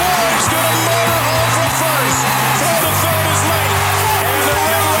 Cameron Warren's going to motor home from first. Throw to third is late, and the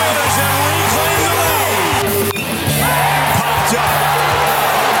Red Raiders have reclaimed the lead. Popped up.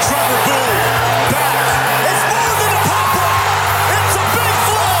 Trevor Boone back. It's more than a pop-up. It's a big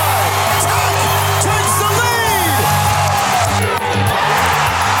fly. Tech takes the lead.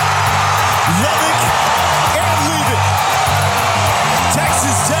 Love it and leave it.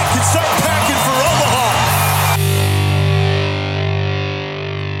 Texas Tech can start packing for Omaha.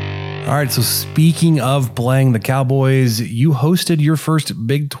 All right, so speaking of playing the Cowboys, you hosted your first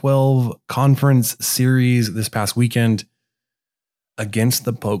Big 12 conference series this past weekend against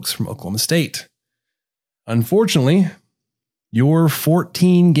the Pokes from Oklahoma State. Unfortunately, your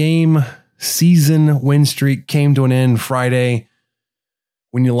 14-game season win streak came to an end Friday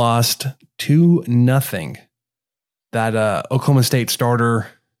when you lost 2-0. That Oklahoma State starter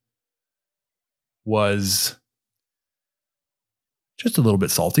was just a little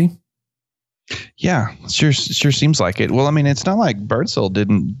bit salty. Yeah, sure seems like it. Well, I mean, it's not like Birdsell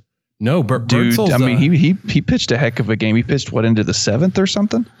didn't. No, Birdsell's. I mean, he pitched a heck of a game. He pitched into the 7th or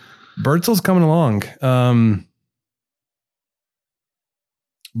something. Birdsell's coming along.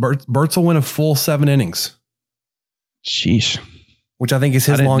 Birdsell went a full 7 innings. Sheesh. Which I think is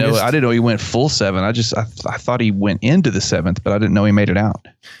his longest. I didn't know he went full 7. I thought he went into the 7th, but I didn't know he made it out.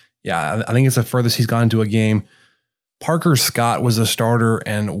 Yeah, I think it's the furthest he's gone to a game. Parker Scott was a starter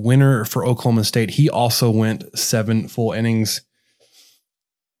and winner for Oklahoma State. He also went 7 full innings.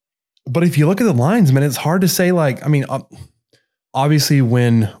 But if you look at the lines, man, it's hard to say, like, I mean, obviously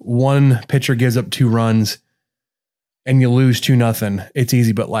when one pitcher gives up 2 runs and you lose 2-0, it's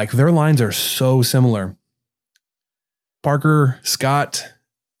easy, but like their lines are so similar. Parker Scott,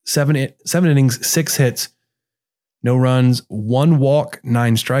 7 innings, 6 hits, no runs, 1 walk,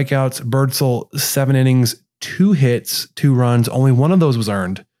 9 strikeouts. Birdsell, 7 innings, 2 hits, 2 runs. Only one of those was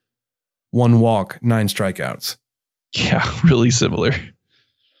earned. 1 walk, 9 strikeouts. Yeah, really similar.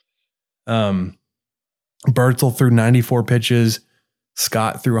 Birdsell threw 94 pitches.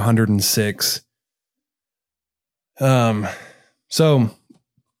 Scott threw 106. So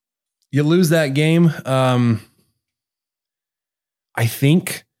you lose that game. I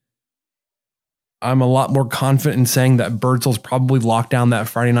think I'm a lot more confident in saying that Birdsell's probably locked down that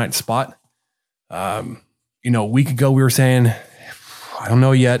Friday night spot. A week ago we were saying, I don't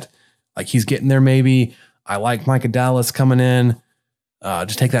know yet. Like he's getting there maybe. I like Micah Dallas coming in.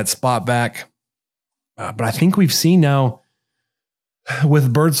 Just take that spot back. But I think we've seen now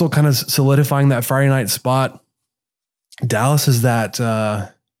with Birdsell kind of solidifying that Friday night spot, Dallas is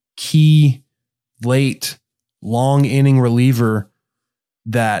that key late long inning reliever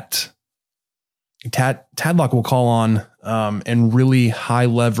that Tadlock will call on in really high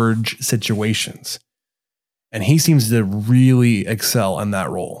leverage situations. And he seems to really excel in that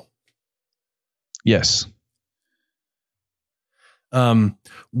role. Yes.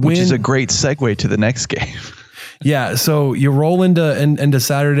 Which is a great segue to the next game. Yeah. So you roll into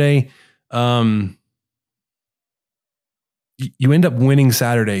Saturday. You end up winning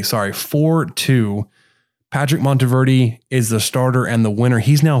Saturday. 4-2. Patrick Monteverde is the starter and the winner.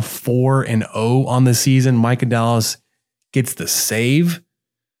 He's now 4-0 on the season. Micah Dallas gets the save.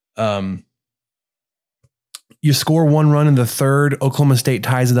 You score 1 run in the third. Oklahoma State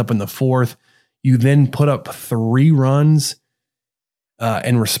ties it up in the fourth. You then put up 3 runs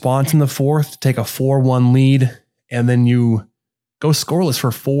in response in the fourth to take a 4-1 lead. And then you go scoreless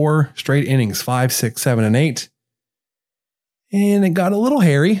for 4 straight innings, 5, 6, 7, and 8. And it got a little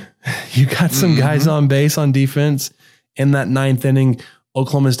hairy. You got some guys on base on defense. In that 9th inning,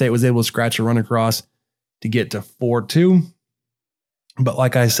 Oklahoma State was able to scratch a run across to get to 4-2. But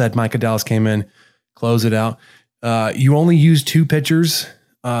like I said, Micah Dallas came in, closed it out. You only used 2 pitchers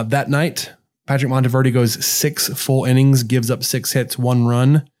that night. Patrick Monteverde goes 6 full innings, gives up 6 hits, 1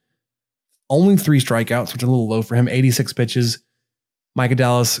 run. Only 3 strikeouts, which is a little low for him, 86 pitches. Micah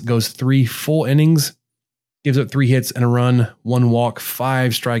Dallas goes 3 full innings, gives up 3 hits and a run, 1 walk,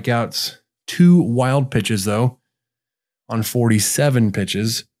 5 strikeouts, 2 wild pitches, though, on 47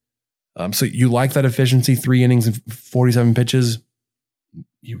 pitches. So you like that efficiency, 3 innings and 47 pitches.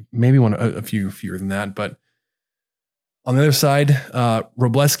 You maybe want a few fewer than that. But on the other side,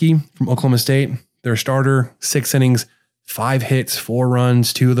 Robleski from Oklahoma State, their starter, 6 innings, 5 hits, 4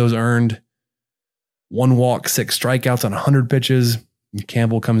 runs, 2 of those earned, 1 walk, 6 strikeouts on 100 pitches.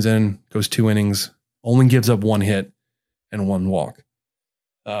 Campbell comes in, goes 2 innings, only gives up 1 hit and 1 walk.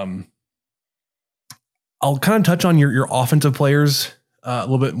 I'll kind of touch on your offensive players a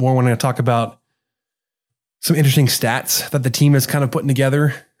little bit more when I talk about some interesting stats that the team is kind of putting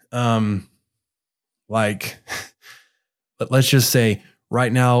together. Like, let's just say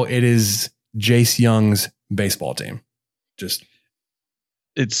right now it is Jace Young's baseball team.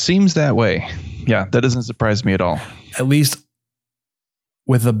 It seems that way. Yeah, that doesn't surprise me at all. At least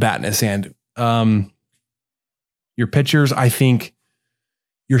with the bat in his hand. Your pitchers, I think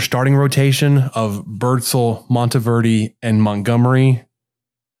your starting rotation of Birdsell, Monteverde, and Montgomery,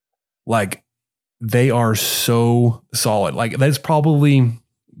 like, they are so solid. Like, that's probably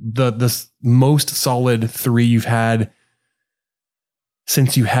the most solid 3 you've had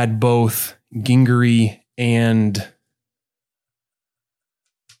since you had both Gingery and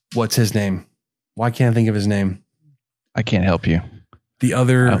what's his name? Why can't I think of his name? I can't help you. The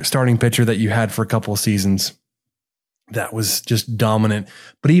other starting pitcher that you had for a couple of seasons that was just dominant.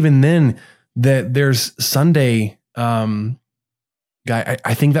 But even then, there's Sunday guy.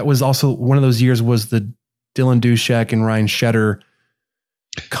 I think that was also one of those years was the Dylan Dushek and Ryan Shetter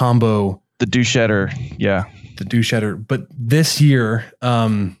combo. The Dushetter, yeah. The Dushetter. But this year,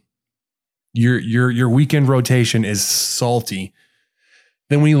 your weekend rotation is salty.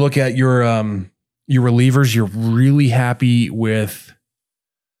 Then when you look at your relievers, you're really happy with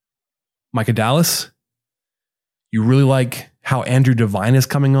Micah Dallas. You really like how Andrew Devine is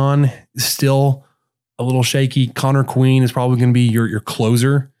coming on. Still a little shaky. Connor Queen is probably going to be your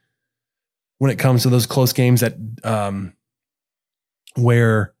closer when it comes to those close games that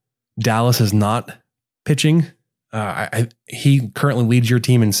where Dallas is not pitching. He currently leads your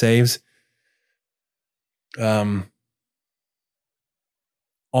team in saves. And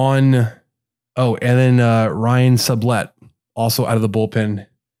then Ryan Sublette, also out of the bullpen,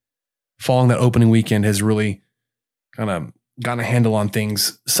 following that opening weekend, has really kind of gotten a handle on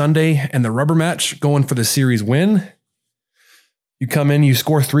things. Sunday and the rubber match, going for the series win. You come in, you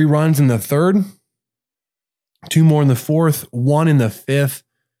score 3 runs in the third, 2 more in the fourth, 1 in the fifth.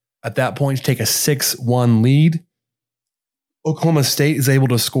 At that point, you take a 6-1 lead. Oklahoma State is able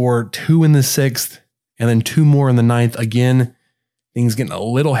to score 2 in the sixth and then 2 more in the ninth. Again, things getting a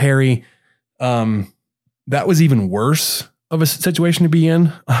little hairy. That was even worse of a situation to be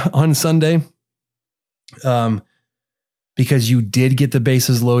in on Sunday, because you did get the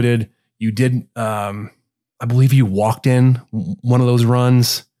bases loaded. You did, I believe you walked in one of those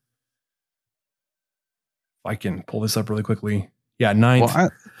runs. If I can pull this up really quickly. Yeah, ninth.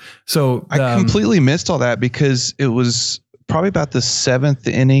 Well, I completely missed all that because it was probably about the 7th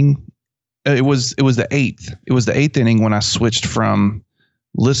inning. It was the 8th. It was the 8th inning when I switched from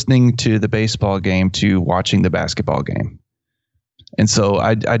listening to the baseball game to watching the basketball game. And so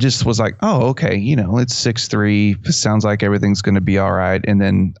I just was like, oh, okay, it's 6-3. It sounds like everything's going to be all right. And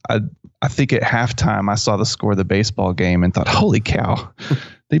then I think at halftime I saw the score of the baseball game and thought, holy cow,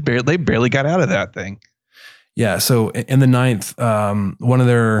 they barely got out of that thing. Yeah. So in the ninth, one of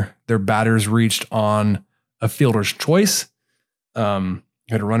their batters reached on a fielder's choice. Had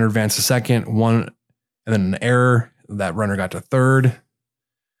a runner advance to second, and then an error. That runner got to third.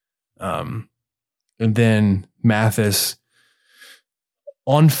 And then Mathis,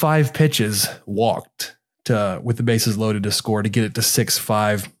 on 5 pitches, walked with the bases loaded to score to get it to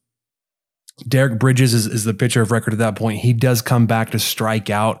 6-5. Derek Bridges is the pitcher of record at that point. He does come back to strike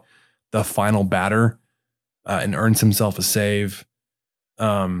out the final batter and earns himself a save.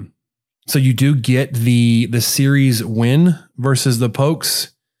 So you do get the series win versus the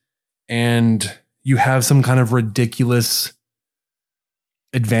Pokes, and you have some kind of ridiculous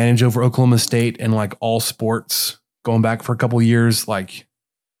advantage over Oklahoma State in like all sports going back for a couple of years. Like,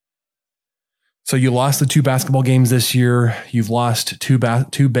 so you lost the 2 basketball games this year. You've lost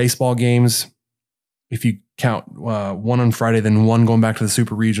two baseball games. If you count one on Friday, then one going back to the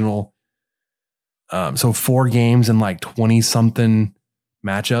super regional. So 4 games and like 20 something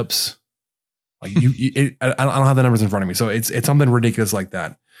matchups. Like I don't have the numbers in front of me. So it's something ridiculous like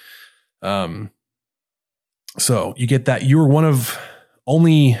that. So you get that. You were one of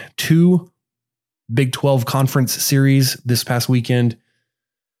only 2 Big 12 conference series this past weekend.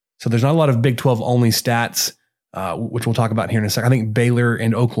 So there's not a lot of Big 12 only stats, which we'll talk about here in a second. I think Baylor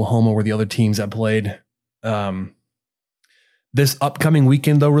and Oklahoma were the other teams that played. This upcoming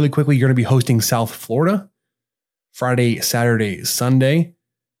weekend, though, really quickly, you're going to be hosting South Florida Friday, Saturday, Sunday.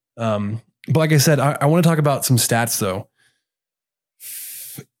 But like I said, I want to talk about some stats, though.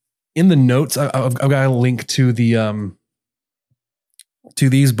 In the notes, I've got a link to the to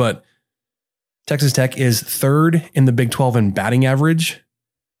these, but Texas Tech is 3rd in the Big 12 in batting average,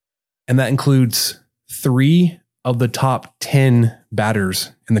 and that includes 3 of the top 10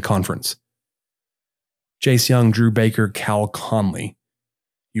 batters in the conference. Jace Young, Drew Baker, Cal Conley.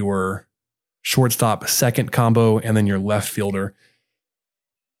 Your shortstop, second combo, and then your left fielder.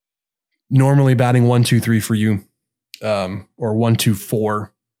 Normally batting 1, 2, 3 for you, or 1, 2,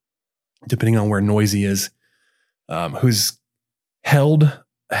 4, depending on where Noisy is, who's held up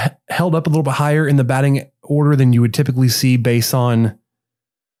a little bit higher in the batting order than you would typically see based on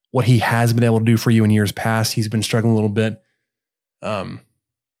what he has been able to do for you in years past. He's been struggling a little bit.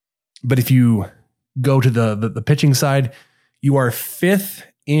 But if you go to the pitching side, you are 5th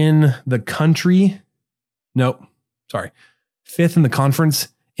in the country. Nope. Sorry. 5th in the conference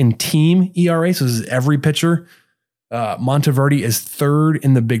in team ERA. So this is every pitcher. Monteverde is 3rd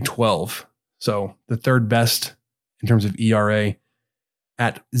in the Big 12. So the 3rd best in terms of ERA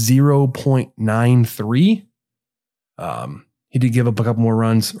at 0.93. He did give up a couple more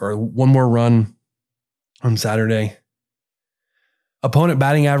runs, or 1 more run on Saturday. Opponent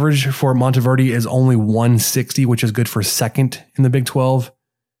batting average for Monteverde is only 160, which is good for 2nd in the Big 12.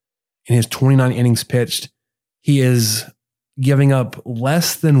 In his 29 innings pitched, he is giving up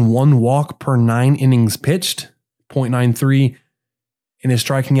less than 1 walk per 9 innings pitched, 0.93, and is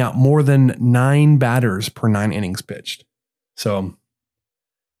striking out more than 9 batters per 9 innings pitched. So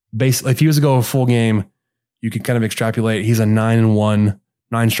basically, if he was to go a full game, you could kind of extrapolate. He's a 9-1,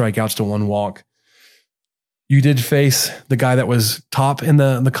 9 strikeouts to 1 walk. You did face the guy that was top in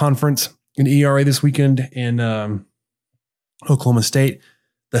the conference in ERA this weekend in Oklahoma State.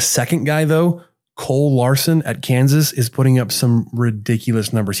 The second guy, though, Cole Larson at Kansas, is putting up some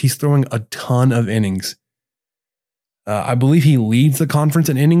ridiculous numbers. He's throwing a ton of innings. I believe he leads the conference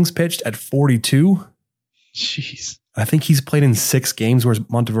in innings pitched at 42. Jeez. I think he's played in 6 games, whereas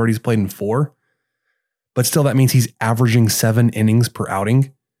Monteverde's played in 4. But still, that means he's averaging 7 innings per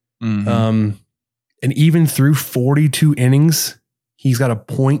outing. Mm-hmm. And even through 42 innings, he's got a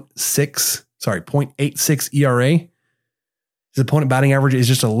 0.86 ERA. His opponent batting average is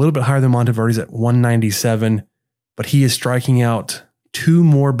just a little bit higher than Monteverde's at 197, but he is striking out 2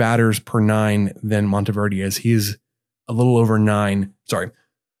 more batters per 9 than Monteverde is. He is a little over 11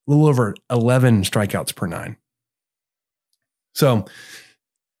 strikeouts per 9. So,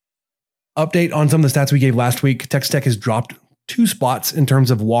 update on some of the stats we gave last week. Texas Tech has dropped 2 spots in terms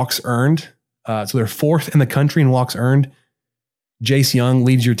of walks earned. So they're 4th in the country in walks earned. Jace Young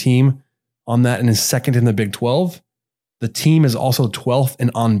leads your team on that and is 2nd in the Big 12. The team is also 12th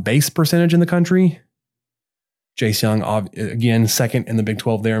in on-base percentage in the country. Jace Young, again, 2nd in the Big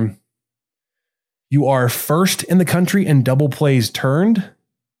 12 there. You are 1st in the country in double plays turned.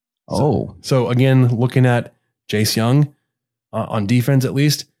 So again, looking at Jace Young on defense at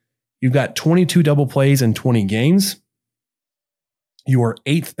least, you've got 22 double plays in 20 games. You are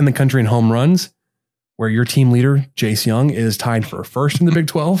 8th in the country in home runs, where your team leader, Jace Young, is tied for 1st in the Big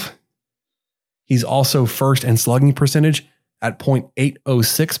 12. He's also 1st in slugging percentage at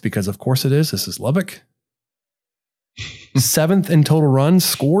 .806, because of course it is. This is Lubbock. 7th in total runs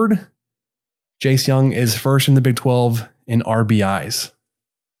scored. Jace Young is 1st in the Big 12 in RBIs.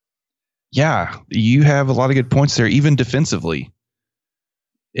 Yeah, you have a lot of good points there, even defensively.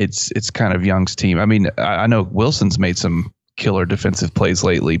 It's kind of Young's team. I mean, I know Wilson's made some killer defensive plays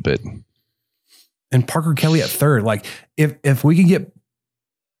lately, and Parker Kelly at 3rd. Like if we could get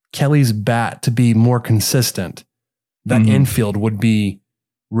Kelly's bat to be more consistent, that infield would be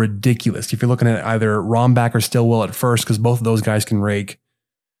ridiculous. If you're looking at either Romback or Stillwell at 1st, because both of those guys can rake,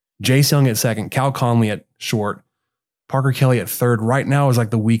 Jace Young at second, Cal Conley at short, Parker Kelly at third. Right now is like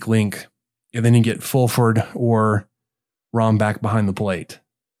the weak link. And then you get Fulford or Rom back behind the plate.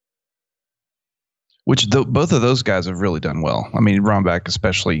 Which both of those guys have really done well. I mean, Romback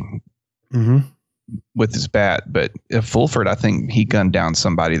especially with his bat, but Fulford, I think he gunned down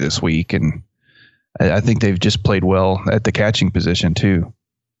somebody this week, and I think they've just played well at the catching position too.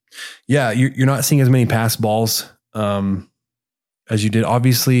 Yeah, you're not seeing as many pass balls as you did.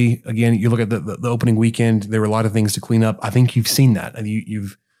 Obviously, again, you look at the opening weekend, there were a lot of things to clean up. I think you've seen that.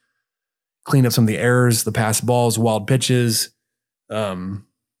 You've cleaned up some of the errors, the pass balls, wild pitches.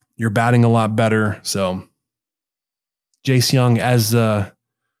 You're batting a lot better. So Jace Young as a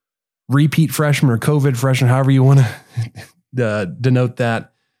repeat freshman or COVID freshman, however you want to denote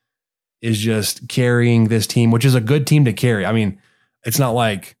that, is just carrying this team, which is a good team to carry. I mean, it's not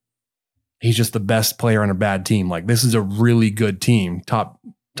like he's just the best player on a bad team. Like, this is a really good team, top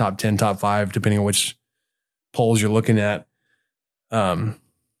 10, top 5, depending on which polls you're looking at.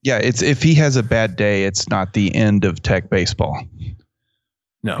 Yeah, it's if he has a bad day, it's not the end of Tech baseball.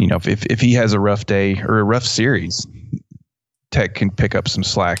 No, if he has a rough day or a rough series, Tech can pick up some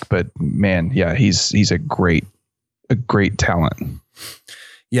slack. But man, yeah, he's a great talent.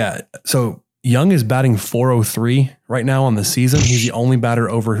 Yeah. So Young is batting .403 right now on the season. He's the only batter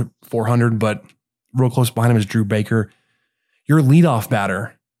over 400, but real close behind him is Drew Baker. Your leadoff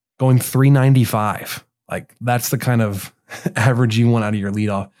batter going .395. Like, that's the kind of average you want out of your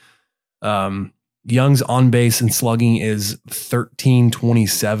leadoff. Young's on base and slugging is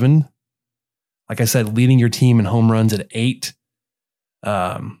 1327. Like I said, leading your team in home runs at 8.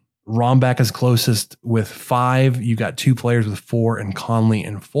 Romback is closest with 5. You got 2 players with 4 and Conley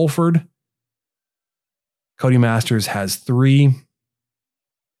and Fulford. Cody Masters has 3.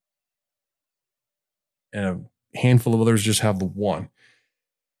 And a handful of others just have the 1.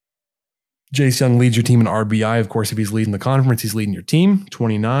 Jace Young leads your team in RBI. Of course, if he's leading the conference, he's leading your team,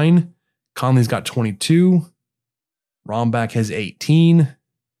 29. Conley's got 22. Romback has 18.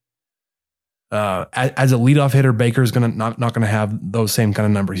 As a leadoff hitter, Baker's not going to have those same kind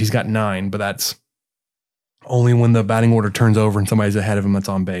of numbers. He's got 9, but that's only when the batting order turns over and somebody's ahead of him that's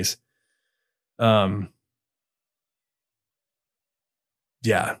on base.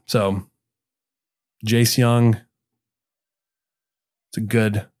 Yeah, so Jace Young, it's a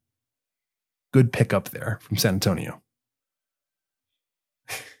good pickup there from San Antonio.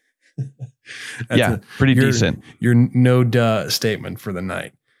 Yeah, pretty decent. Your no duh statement for the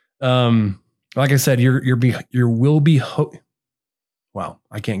night. Like I said, wow,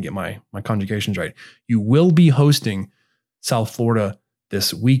 I can't get my conjugations right. You will be hosting South Florida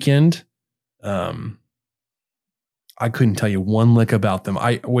this weekend. I couldn't tell you one lick about them.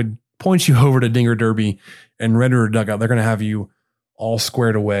 I would point you over to Dinger Derby and Red River Dugout. They're going to have you all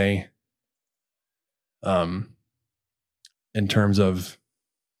squared away. In terms of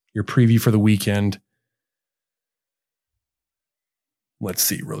your preview for the weekend. Let's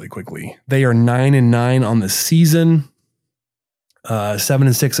see really quickly. They are 9-9 on the season,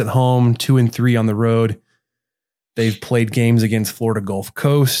 7-6 at home, 2-3 on the road. They've played games against Florida Gulf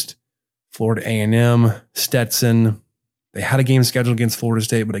Coast, Florida A&M, Stetson. They had a game scheduled against Florida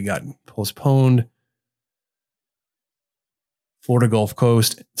State, but it got postponed. Florida Gulf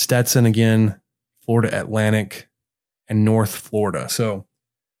Coast, Stetson again, Florida Atlantic, and North Florida. So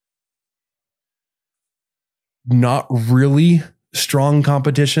not really strong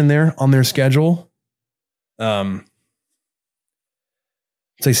competition there on their schedule. Say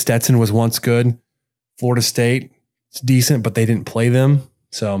Stetson was once good. Florida State, it's decent, but they didn't play them.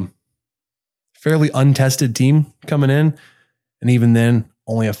 So fairly untested team coming in. And even then,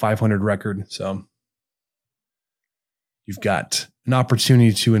 only a 500 record. So you've got an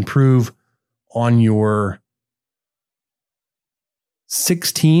opportunity to improve on your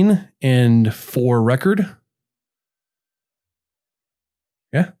 16-4 record.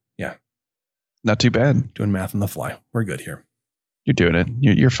 Yeah. Not too bad. Doing math on the fly. We're good here. You're doing it.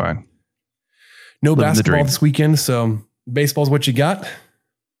 You're fine. No Living basketball this weekend, so baseball's what you got.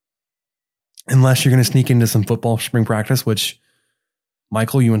 Unless you're going to sneak into some football spring practice, which,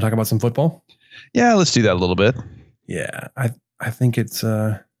 Michael, you want to talk about some football? Yeah, let's do that a little bit. Yeah, I think it's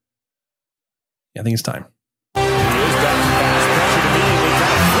I think it's time.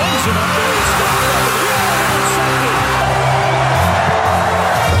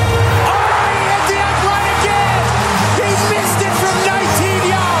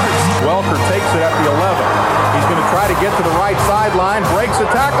 Welker takes it at the 11. He's going to try to get to the right sideline, breaks the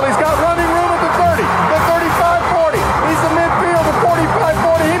tackle. He's got running room at the 30, the 35-40. He's the midfield, the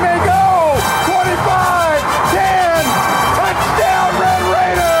 45-40. He may go. 25, 10, touchdown, Red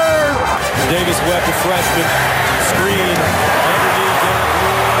Raiders! the freshman. Screen underneath Derek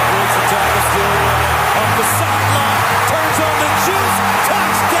Ward. Breaks the tackle, still up the sideline. Turns on the juice.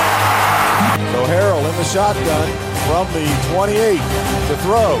 Touchdown. So Harrell in the shotgun from the 28 to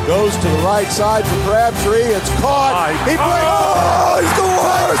throw. Goes to the right side for Crabtree. It's caught. He plays. Oh, he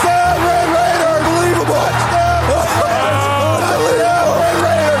scores! Touchdown, Red Raider. Unbelievable. Touchdown. Unbelievable. Red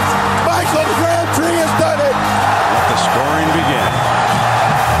Raiders. Michael Crabtree has done it. Let the scoring begin.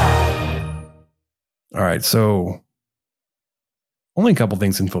 All right, so only a couple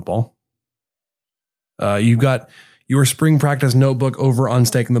things in football. You've got your spring practice notebook over on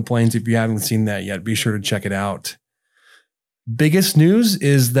Stake in the Plains. If you haven't seen that yet, be sure to check it out. Biggest news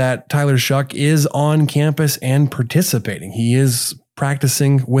is that Tyler Shuck is on campus and participating. He is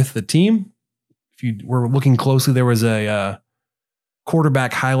practicing with the team. If you were looking closely, there was a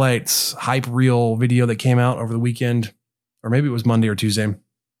quarterback highlights hype reel video that came out over the weekend, or maybe it was Monday or Tuesday.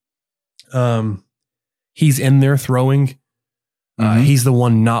 He's in there throwing. He's the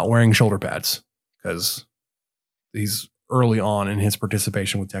one not wearing shoulder pads because he's early on in his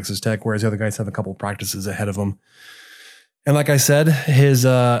participation with Texas Tech, whereas the other guys have a couple of practices ahead of him. And like I said, his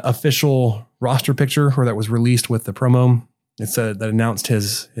official roster picture, or that was released with the promo, it said that announced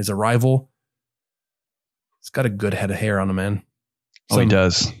his arrival. He's got a good head of hair on him, man. He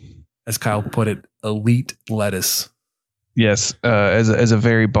does. As Kyle put it, elite lettuce. Yes. As a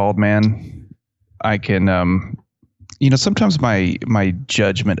very bald man, I can, sometimes my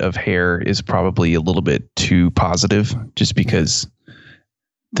judgment of hair is probably a little bit too positive just because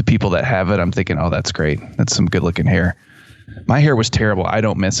the people that have it, I'm thinking, oh, that's great. That's some good looking hair. My hair was terrible. I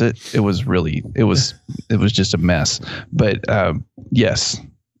don't miss it. It was just a mess. But yes,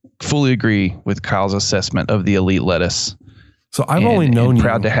 fully agree with Kyle's assessment of the elite lettuce. So I've only known you.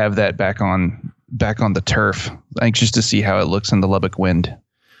 Proud to have that back on the turf. Anxious to see how it looks in the Lubbock wind.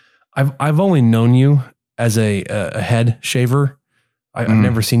 I've only known you as a head shaver. I've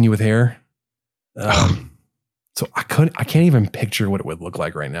never seen you with hair. So I can't even picture what it would look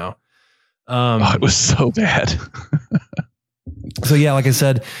like right now. It was so bad. So yeah, like I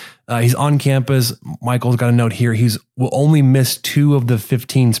said, he's on campus. Michael's got a note here. Will only miss 2 of the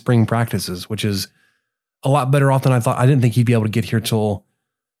 15 spring practices, which is a lot better off than I thought. I didn't think he'd be able to get here till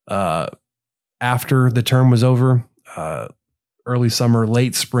after the term was over, early summer,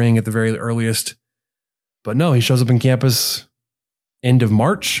 late spring at the very earliest. But no, he shows up in campus end of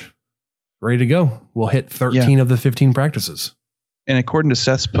March, ready to go. We'll hit 13 of the 15 practices. And according to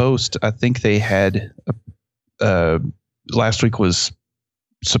Seth's post, I think they had last week was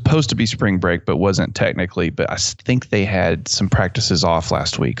supposed to be spring break, but wasn't technically. But I think they had some practices off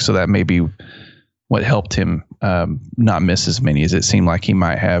last week. So that may be what helped him not miss as many as it seemed like he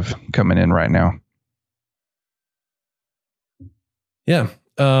might have coming in right now. Yeah.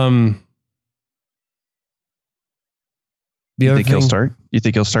 You think he'll start? You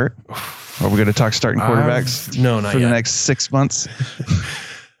think he'll start? Are we going to talk starting quarterbacks? No, not for yet. The next 6 months.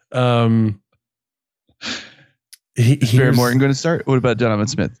 Is Barry Morton going to start? What about Donovan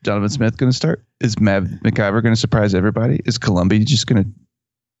Smith? Donovan Smith going to start? Is Matt McIver going to surprise everybody? Is Columbia just going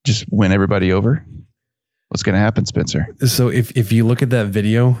to win everybody over? What's going to happen, Spencer? So if you look at that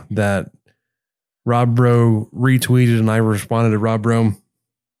video that Rob Bro retweeted and I responded to Rob Bro,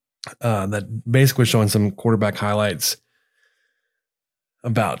 that basically showing some quarterback highlights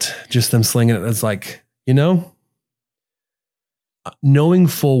about just them slinging it. It's like, knowing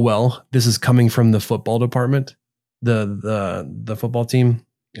full well this is coming from the football department, the football team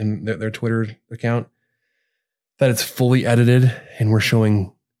and their Twitter account, that it's fully edited and we're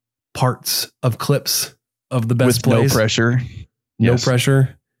showing parts of clips of the best with plays. No pressure. No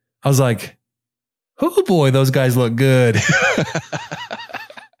pressure. I was like, oh boy, those guys look good.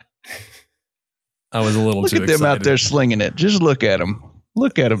 I was a little too excited. Look at them out there slinging it. Just look at them.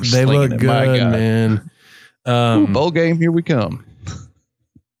 Look at them. They look good, my God. Man. Bowl game, here we come.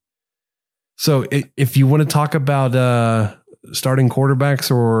 So if you want to talk about starting quarterbacks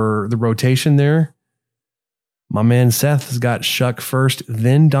or the rotation there, my man Seth has got Shuck first,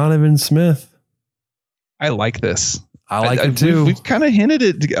 then Donovan Smith. I like this. I like it too. We've kind of hinted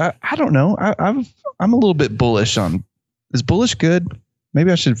it. I don't know. I'm a little bit bullish on. Is bullish good?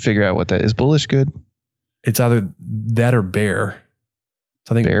 Maybe I should figure out what that is. Bullish good? It's either that or bear.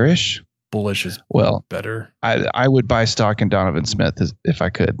 So I think bearish. Bullish is better. I would buy stock in Donovan Smith if I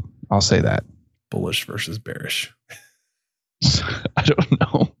could. I'll say that. Bullish versus bearish. I don't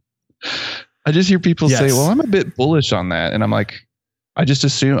know. I just hear people say, well, I'm a bit bullish on that. And I'm like, I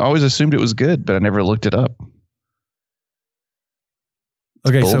always assumed it was good, but I never looked it up.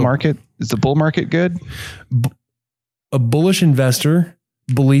 Okay, bull market. Is the bull market good? A bullish investor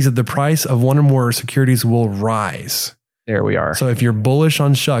believes that the price of one or more securities will rise. There we are. So if you're bullish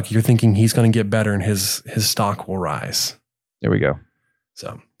on Shuck, you're thinking he's going to get better and his stock will rise. There we go.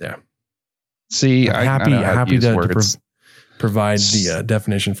 So yeah. See, I'm happy to provide the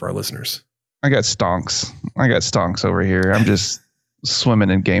definition for our listeners. I got stonks over here. I'm just swimming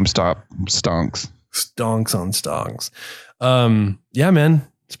in GameStop stonks. Stonks on stonks. Yeah, man.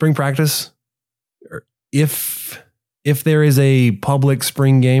 Spring practice. If there is a public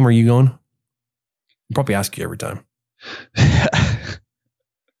spring game, are you going? I'll probably ask you every time.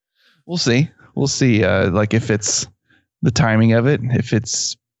 We'll see. Like if it's the timing of it, if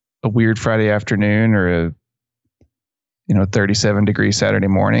it's a weird Friday afternoon or a 37-degree Saturday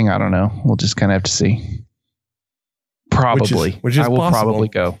morning, I don't know. We'll just kind of have to see. Probably, which is I will possible. probably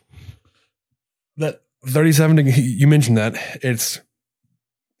go. That 37 degree, you mentioned that it's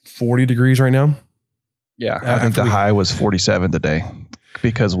 40 degrees right now. Yeah, I think the high was 47 today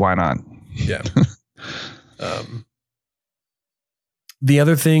because why not? Yeah. The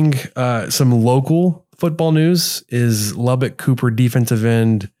other thing, some local football news is Lubbock Cooper defensive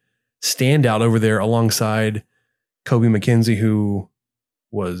end standout over there alongside Kobe McKenzie, who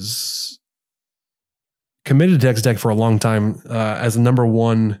was committed to Texas Tech for a long time as the number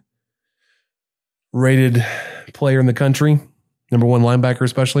 1 rated player in the country, number 1 linebacker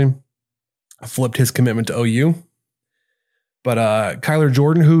especially, flipped his commitment to OU. But Kyler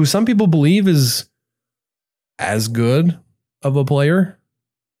Jordan, who some people believe is as good of a player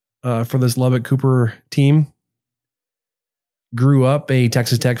for this Lubbock Cooper team, grew up a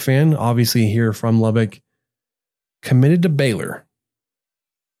Texas Tech fan, obviously here from Lubbock, committed to Baylor.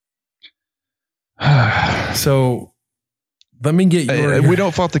 So let me get your... we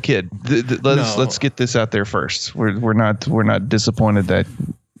don't fault the kid. Let's get this out there first. We're not disappointed that...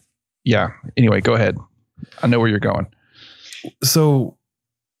 Yeah. Anyway, go ahead. I know where you're going. So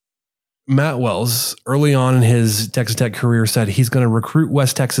Matt Wells, early on in his Texas Tech career, said he's going to recruit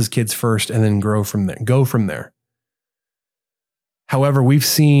West Texas kids first and then go from there. However, we've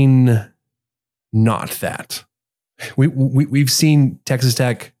seen not that. We've seen Texas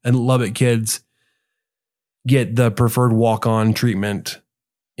Tech and Lubbock kids get the preferred walk-on treatment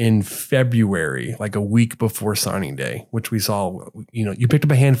in February, like a week before signing day, which we saw. You picked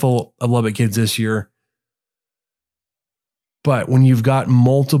up a handful of Lubbock kids this year. But when you've got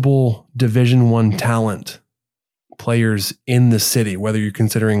multiple Division I talent players in the city, whether you're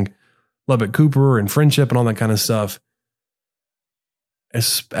considering Lubbock Cooper and Friendship and all that kind of stuff,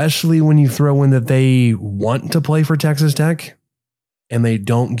 especially when you throw in that they want to play for Texas Tech and they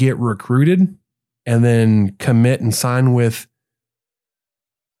don't get recruited and then commit and sign with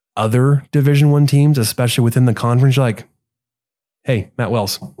other Division I teams, especially within the conference, you're like, hey, Matt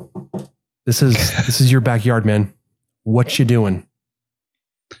Wells, this is your backyard, man. What you doing?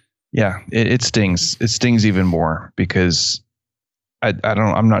 Yeah, it stings. It stings even more because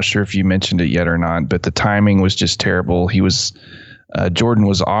I'm not sure if you mentioned it yet or not, but the timing was just terrible. Jordan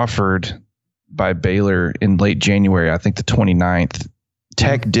was offered by Baylor in late January, I think the 29th.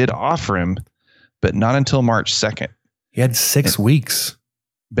 Tech did offer him, but not until March 2nd. He had 6 weeks.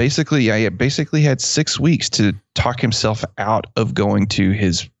 Basically, he basically had 6 weeks to talk himself out of going to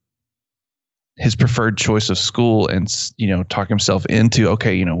his preferred choice of school and, talk himself into,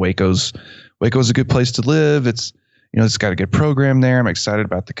 okay, Waco's a good place to live. It's got a good program there. I'm excited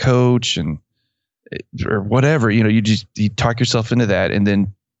about the coach or whatever, you talk yourself into that. And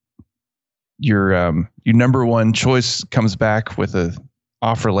then your number 1 choice comes back with a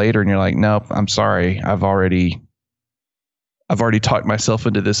offer later and you're like, nope, I'm sorry. I've already talked myself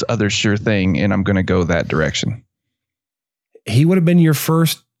into this other sure thing and I'm going to go that direction. He would have been your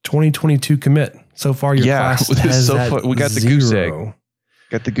first 2022 commit. So far, your class has we got 0. the goose egg.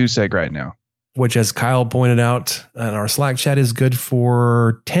 Got the goose egg right now. Which, as Kyle pointed out in our Slack chat, is good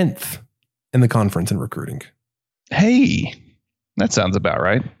for 10th in the conference in recruiting. Hey, that sounds about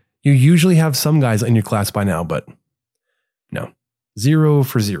right. You usually have some guys in your class by now, but no. 0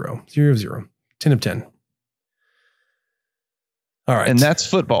 for 0. 0 of 0. 10 of 10. All right. And that's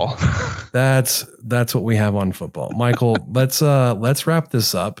football. That's what we have on football. Michael, let's wrap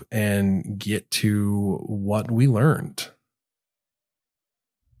this up and get to what we learned.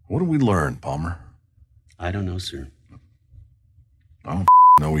 What did we learn, Palmer? I don't know, sir. I don't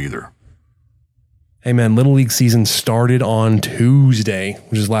know either. Hey man, Little League season started on Tuesday,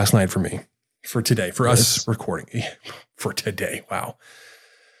 which is last night for me. For today, for us recording. For today. Wow.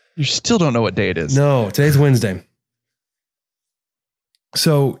 You still don't know what day it is. No, today's Wednesday.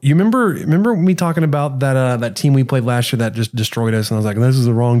 So you remember me talking about that team we played last year that just destroyed us, and I was like, this is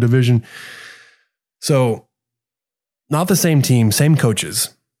the wrong division. So Not the same team, same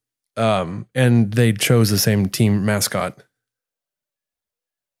coaches. And they chose the same team mascot.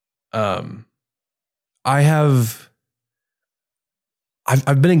 I've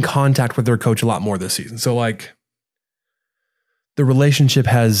been in contact with their coach a lot more this season. So like the relationship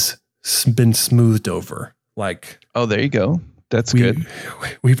has been smoothed over. Like, oh, there you go. That's good.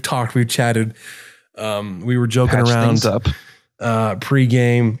 We've talked, we've chatted. We were joking around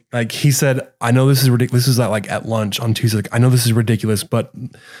pre-game. Like he said, I know this is ridiculous. This is like at lunch on Tuesday. Like, I know this is ridiculous, but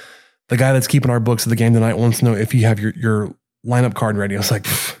the guy that's keeping our books of the game tonight wants to know if you have your lineup card ready. I was like,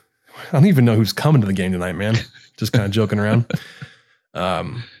 I don't even know who's coming to the game tonight, man. Just kind of joking around.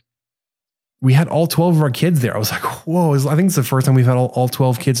 We had all 12 of our kids there. I was like, whoa, I think it's the first time we've had all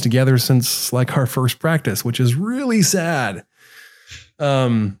 12 kids together since like our first practice, which is really sad.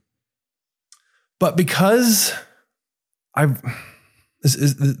 But because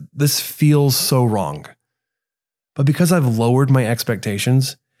this feels so wrong, but because I've lowered my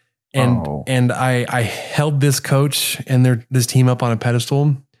expectations and I held this coach and this team up on a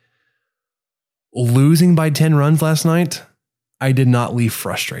pedestal, losing by 10 runs last night, I did not leave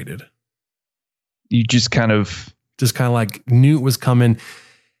frustrated. You just kind of like knew it was coming.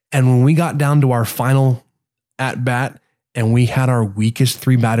 And when we got down to our final at bat and we had our weakest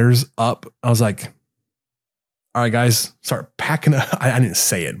 3 batters up, I was like, all right, guys, start packing up. I didn't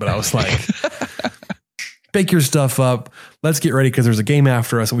say it, but I was like, pick your stuff up. Let's get ready because there's a game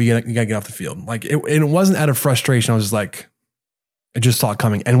after us and we got to get off the field. Like it wasn't out of frustration. I was just like, I just saw it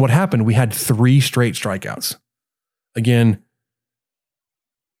coming. And what happened, we had 3 straight strikeouts. Again,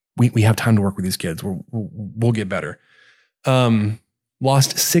 we have time to work with these kids. We'll get better. Lost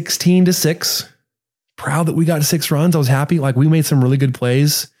 16-6. Proud that we got 6 runs. I was happy. Like we made some really good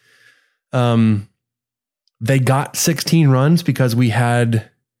plays. They got 16 runs because we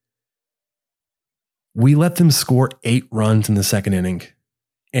let them score 8 runs in the second inning.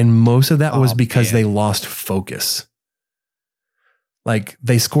 And most of that was because they lost focus. Like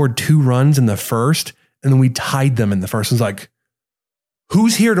they scored 2 runs in the first and then we tied them in the first. It was like,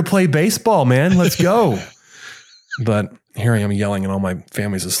 who's here to play baseball, man? Let's go. But here I am yelling and all my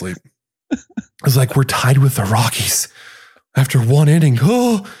family's asleep. I was like, we're tied with the Rockies after 1 inning.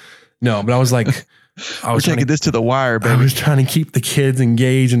 Oh, no, but I was like, we're taking this to the wire, baby. I was trying to keep the kids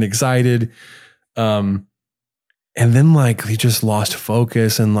engaged and excited. And then like we just lost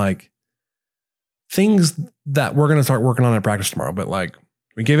focus and like things that we're going to start working on at practice tomorrow. But like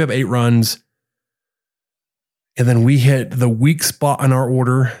we gave up 8 runs. And then we hit the weak spot in our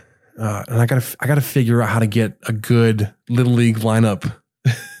order. And I gotta figure out how to get a good little league lineup.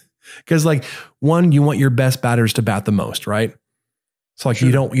 Because like one, you want your best batters to bat the most, right? So like you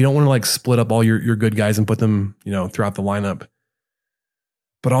don't want to like split up all your good guys and put them, throughout the lineup.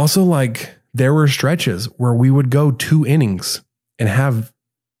 But also like there were stretches where we would go 2 innings and have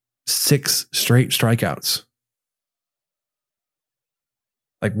 6 straight strikeouts.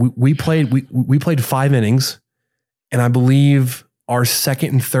 Like we played 5 innings. And I believe our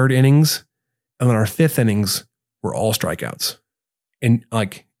second and third innings and then our 5th innings were all strikeouts in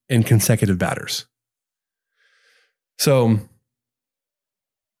consecutive batters. So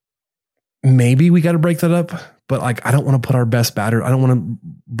maybe we got to break that up, but like, I don't want to put our best batter. I don't want to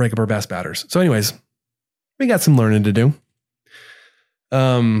break up our best batters. So anyways, we got some learning to do.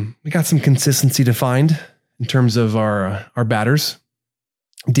 We got some consistency to find in terms of our batters.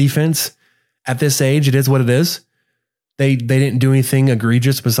 Defense at this age, it is what it is. They didn't do anything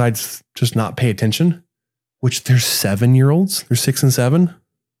egregious besides just not pay attention, which they're 7-year-olds. They're 6 and 7.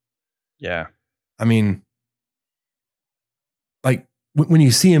 Yeah. I mean, like when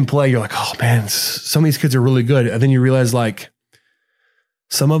you see him play, you're like, oh man, some of these kids are really good. And then you realize like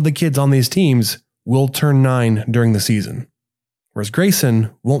some of the kids on these teams will turn 9 during the season. Whereas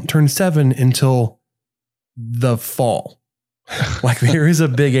Grayson won't turn 7 until the fall. Like there is a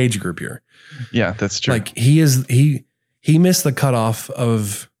big age group here. Yeah, that's true. Like he missed the cutoff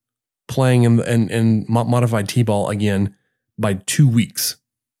of playing in modified T-ball again by 2 weeks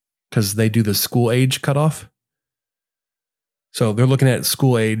because they do the school age cutoff. So they're looking at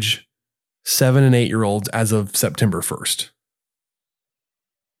school age 7 and 8-year-olds as of September 1st.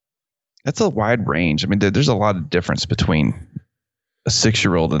 That's a wide range. I mean, there's a lot of difference between a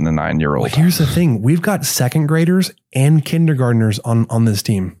 6-year-old and a 9-year-old. Well, here's the thing. We've got 2nd graders and kindergartners on this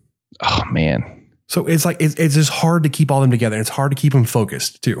team. Oh, man. So it's like, it's just hard to keep all them together. It's hard to keep them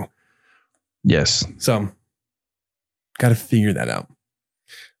focused too. Yes. So got to figure that out.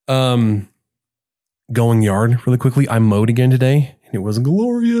 Going yard really quickly. I mowed again today and it was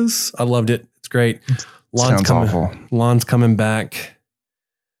glorious. I loved it. It's great. Lawn's coming back.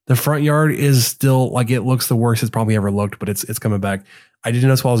 The front yard is still like, it looks the worst it's probably ever looked, but it's coming back. I did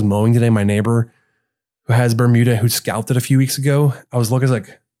notice while I was mowing today, my neighbor who has Bermuda, who scalped it a few weeks ago, I was looking,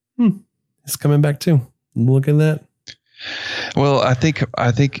 like, it's coming back too. Look at that. Well, I think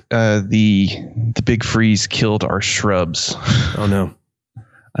the big freeze killed our shrubs. Oh no.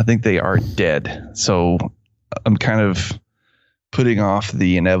 I think they are dead. So I'm kind of putting off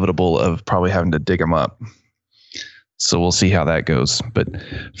the inevitable of probably having to dig them up. So we'll see how that goes. But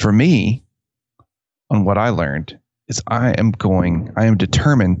for me, on what I learned is I am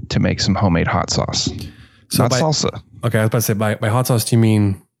determined to make some homemade hot sauce. So not salsa. Okay. I was about to say by hot sauce, do you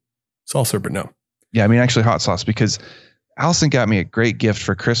mean salsa, but no. Yeah. I mean, actually hot sauce, because Allison got me a great gift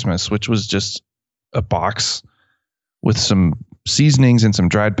for Christmas, which was just a box with some seasonings and some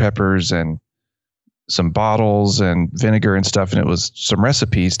dried peppers and some bottles and vinegar and stuff. And it was some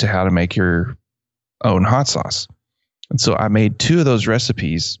recipes to how to make your own hot sauce. And so I made 2 of those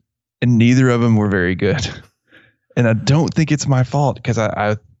recipes and neither of them were very good. And I don't think it's my fault, because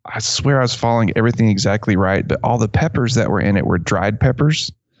I swear I was following everything exactly right, but all the peppers that were in it were dried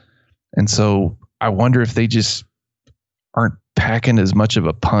peppers. And so I wonder if they just aren't packing as much of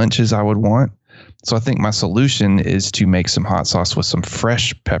a punch as I would want. So I think my solution is to make some hot sauce with some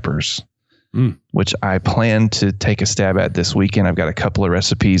fresh peppers, which I plan to take a stab at this weekend. I've got a couple of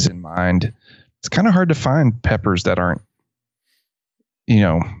recipes in mind. It's kind of hard to find peppers that aren't,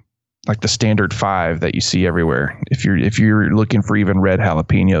 like the standard 5 that you see everywhere. If you're looking for even red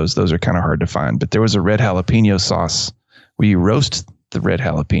jalapenos, those are kind of hard to find. But there was a red jalapeno sauce where you roast the red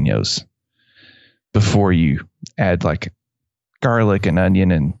jalapenos before you add like garlic and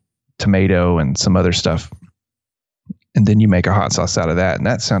onion and tomato and some other stuff. And then you make a hot sauce out of that. And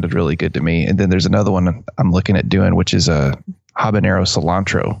that sounded really good to me. And then there's another one I'm looking at doing, which is a habanero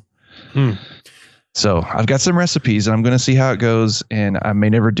cilantro. So I've got some recipes and I'm going to see how it goes. And I may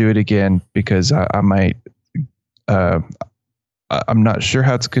never do it again because I might, I'm not sure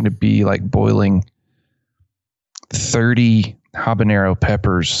how it's going to be like boiling 30 habanero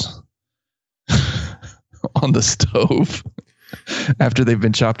peppers on the stove after they've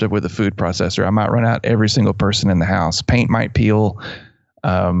been chopped up with a food processor. I might run out every single person in the house. Paint might peel.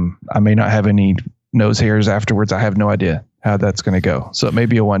 I may not have any nose hairs afterwards. I have no idea how that's going to go. So it may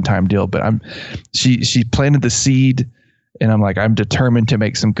be a one-time deal, but she planted the seed and I'm like, I'm determined to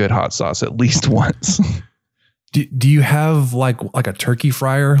make some good hot sauce at least once. Do you have like a turkey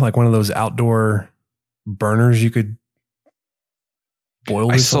fryer, like one of those outdoor burners you could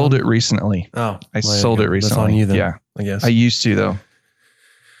boil? I sold it recently. Oh, I sold it recently. That's on you then, yeah, I guess. I used to though.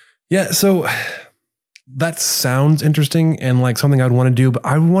 Yeah. So that sounds interesting and like something I'd want to do, but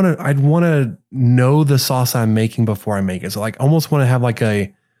I'd want to know the sauce I'm making before I make it. So like almost want to have like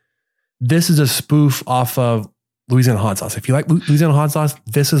this is a spoof off of Louisiana hot sauce. If you like Louisiana hot sauce,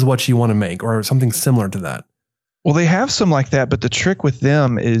 this is what you want to make, or something similar to that. Well, they have some like that, but the trick with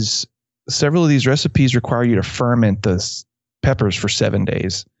them is several of these recipes require you to ferment the peppers for 7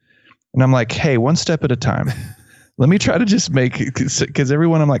 days. And I'm like, hey, one step at a time. Let me try to just make, because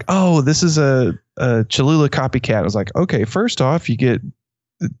everyone I'm like, oh, this is a Cholula copycat. I was like, okay, first off, you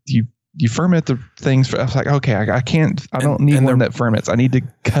ferment the things. I was like, okay, I don't need one that ferments. I need to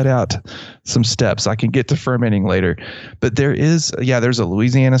cut out some steps. I can get to fermenting later. But there's a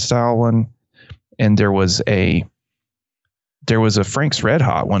Louisiana style one. And there was a Frank's Red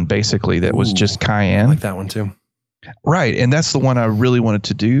Hot one basically that was just cayenne. I like that one too. Right. And that's the one I really wanted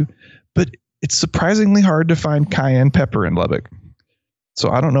to do. But it's surprisingly hard to find cayenne pepper in Lubbock. So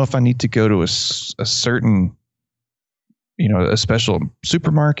I don't know if I need to go to a certain, a special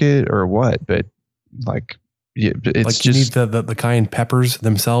supermarket or what, but like, yeah, it's like just you need the cayenne peppers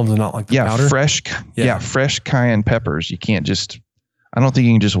themselves and not like the powder. Fresh cayenne peppers. You can't I don't think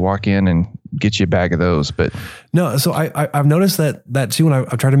you can just walk in and get you a bag of those, but no. So I've noticed that too. When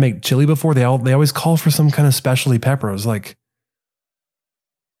I've tried to make chili before, they always call for some kind of specialty pepper. I was like,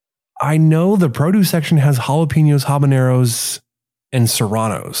 I know the produce section has jalapenos, habaneros, and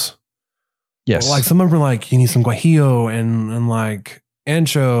serranos. Yes. But like some of them are like, you need some guajillo and like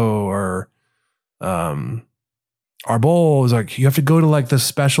ancho or arbol. Is like, you have to go to like the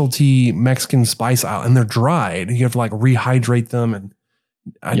specialty Mexican spice aisle and they're dried. You have to like rehydrate them. And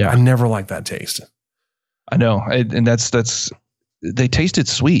I never liked that taste. I know. And that's, they tasted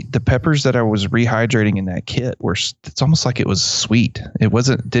sweet. The peppers that I was rehydrating in that kit it's almost like it was sweet. It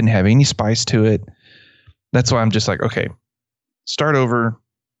didn't have any spice to it. That's why I'm just like, okay, start over.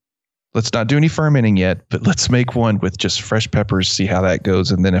 Let's not do any fermenting yet, but let's make one with just fresh peppers, see how that goes.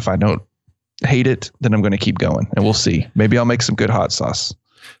 And then if I don't hate it, then I'm going to keep going and we'll see. Maybe I'll make some good hot sauce.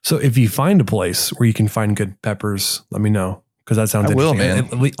 So if you find a place where you can find good peppers, let me know. because that sounds I will, interesting.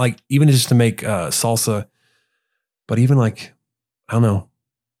 man. And, like even just to make salsa, but even like, I don't know,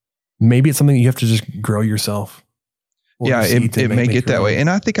 maybe it's something you have to just grow yourself. Yeah, it may get that way. And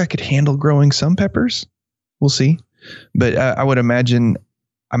I think I could handle growing some peppers. We'll see. But I would imagine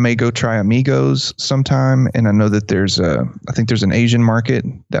I may go try Amigos sometime. And I know that I think there's an Asian market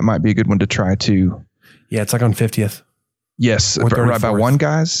that might be a good one to try too. Yeah, it's like on 50th. Yes, right by One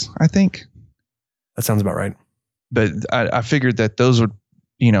Guys, I think. That sounds about right. But I figured that those would,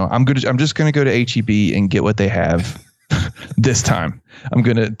 I'm just going to go to HEB and get what they have this time. I'm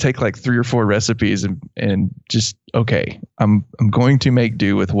going to take like 3 or 4 recipes and just, okay, I'm going to make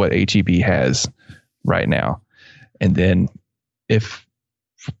do with what HEB has right now. And then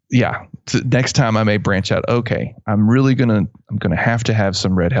next time I may branch out. Okay, I'm going to have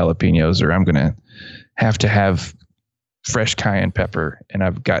some red jalapenos, or I'm going to have fresh cayenne pepper, and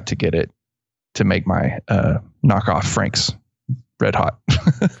I've got to get it to make my knockoff Frank's Red Hot.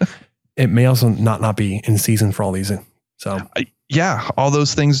 It may also not be in season for all these. So yeah, all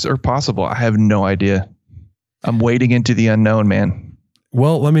those things are possible. I have no idea. I'm wading into the unknown, man.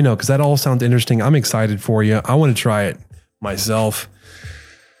 Well, let me know, because that all sounds interesting. I'm excited for you. I want to try it myself.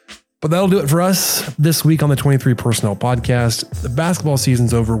 But that'll do it for us this week on the 23 Personnel Podcast. The basketball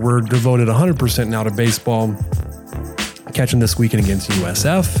season's over. We're devoted 100% now to baseball. Catching this weekend against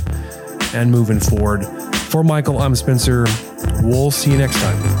USF and moving forward. For Michael, I'm Spencer. We'll see you next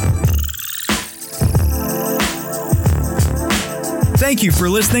time. Thank you for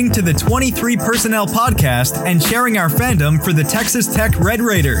listening to the 23 Personnel Podcast and sharing our fandom for the Texas Tech Red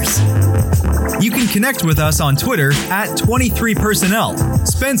Raiders. You can connect with us on Twitter at 23personnel,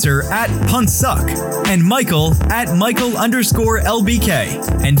 Spencer at PuntSuck, and Michael at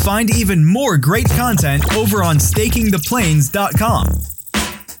Michael_LBK, and find even more great content over on StakingThePlains.com.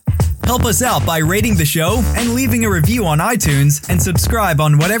 Help us out by rating the show and leaving a review on iTunes, and subscribe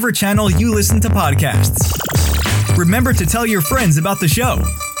on whatever channel you listen to podcasts. Remember to tell your friends about the show.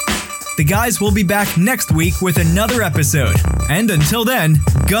 The guys will be back next week with another episode. And until then,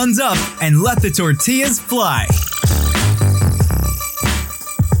 guns up and let the tortillas fly.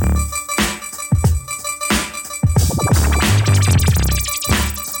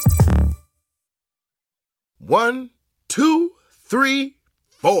 One, 2, 3,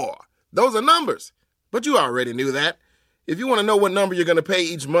 4. Those are numbers. But you already knew that. If you want to know what number you're going to pay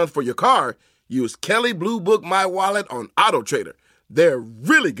each month for your car, use Kelley Blue Book My Wallet on AutoTrader. They're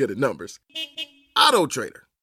really good at numbers. AutoTrader.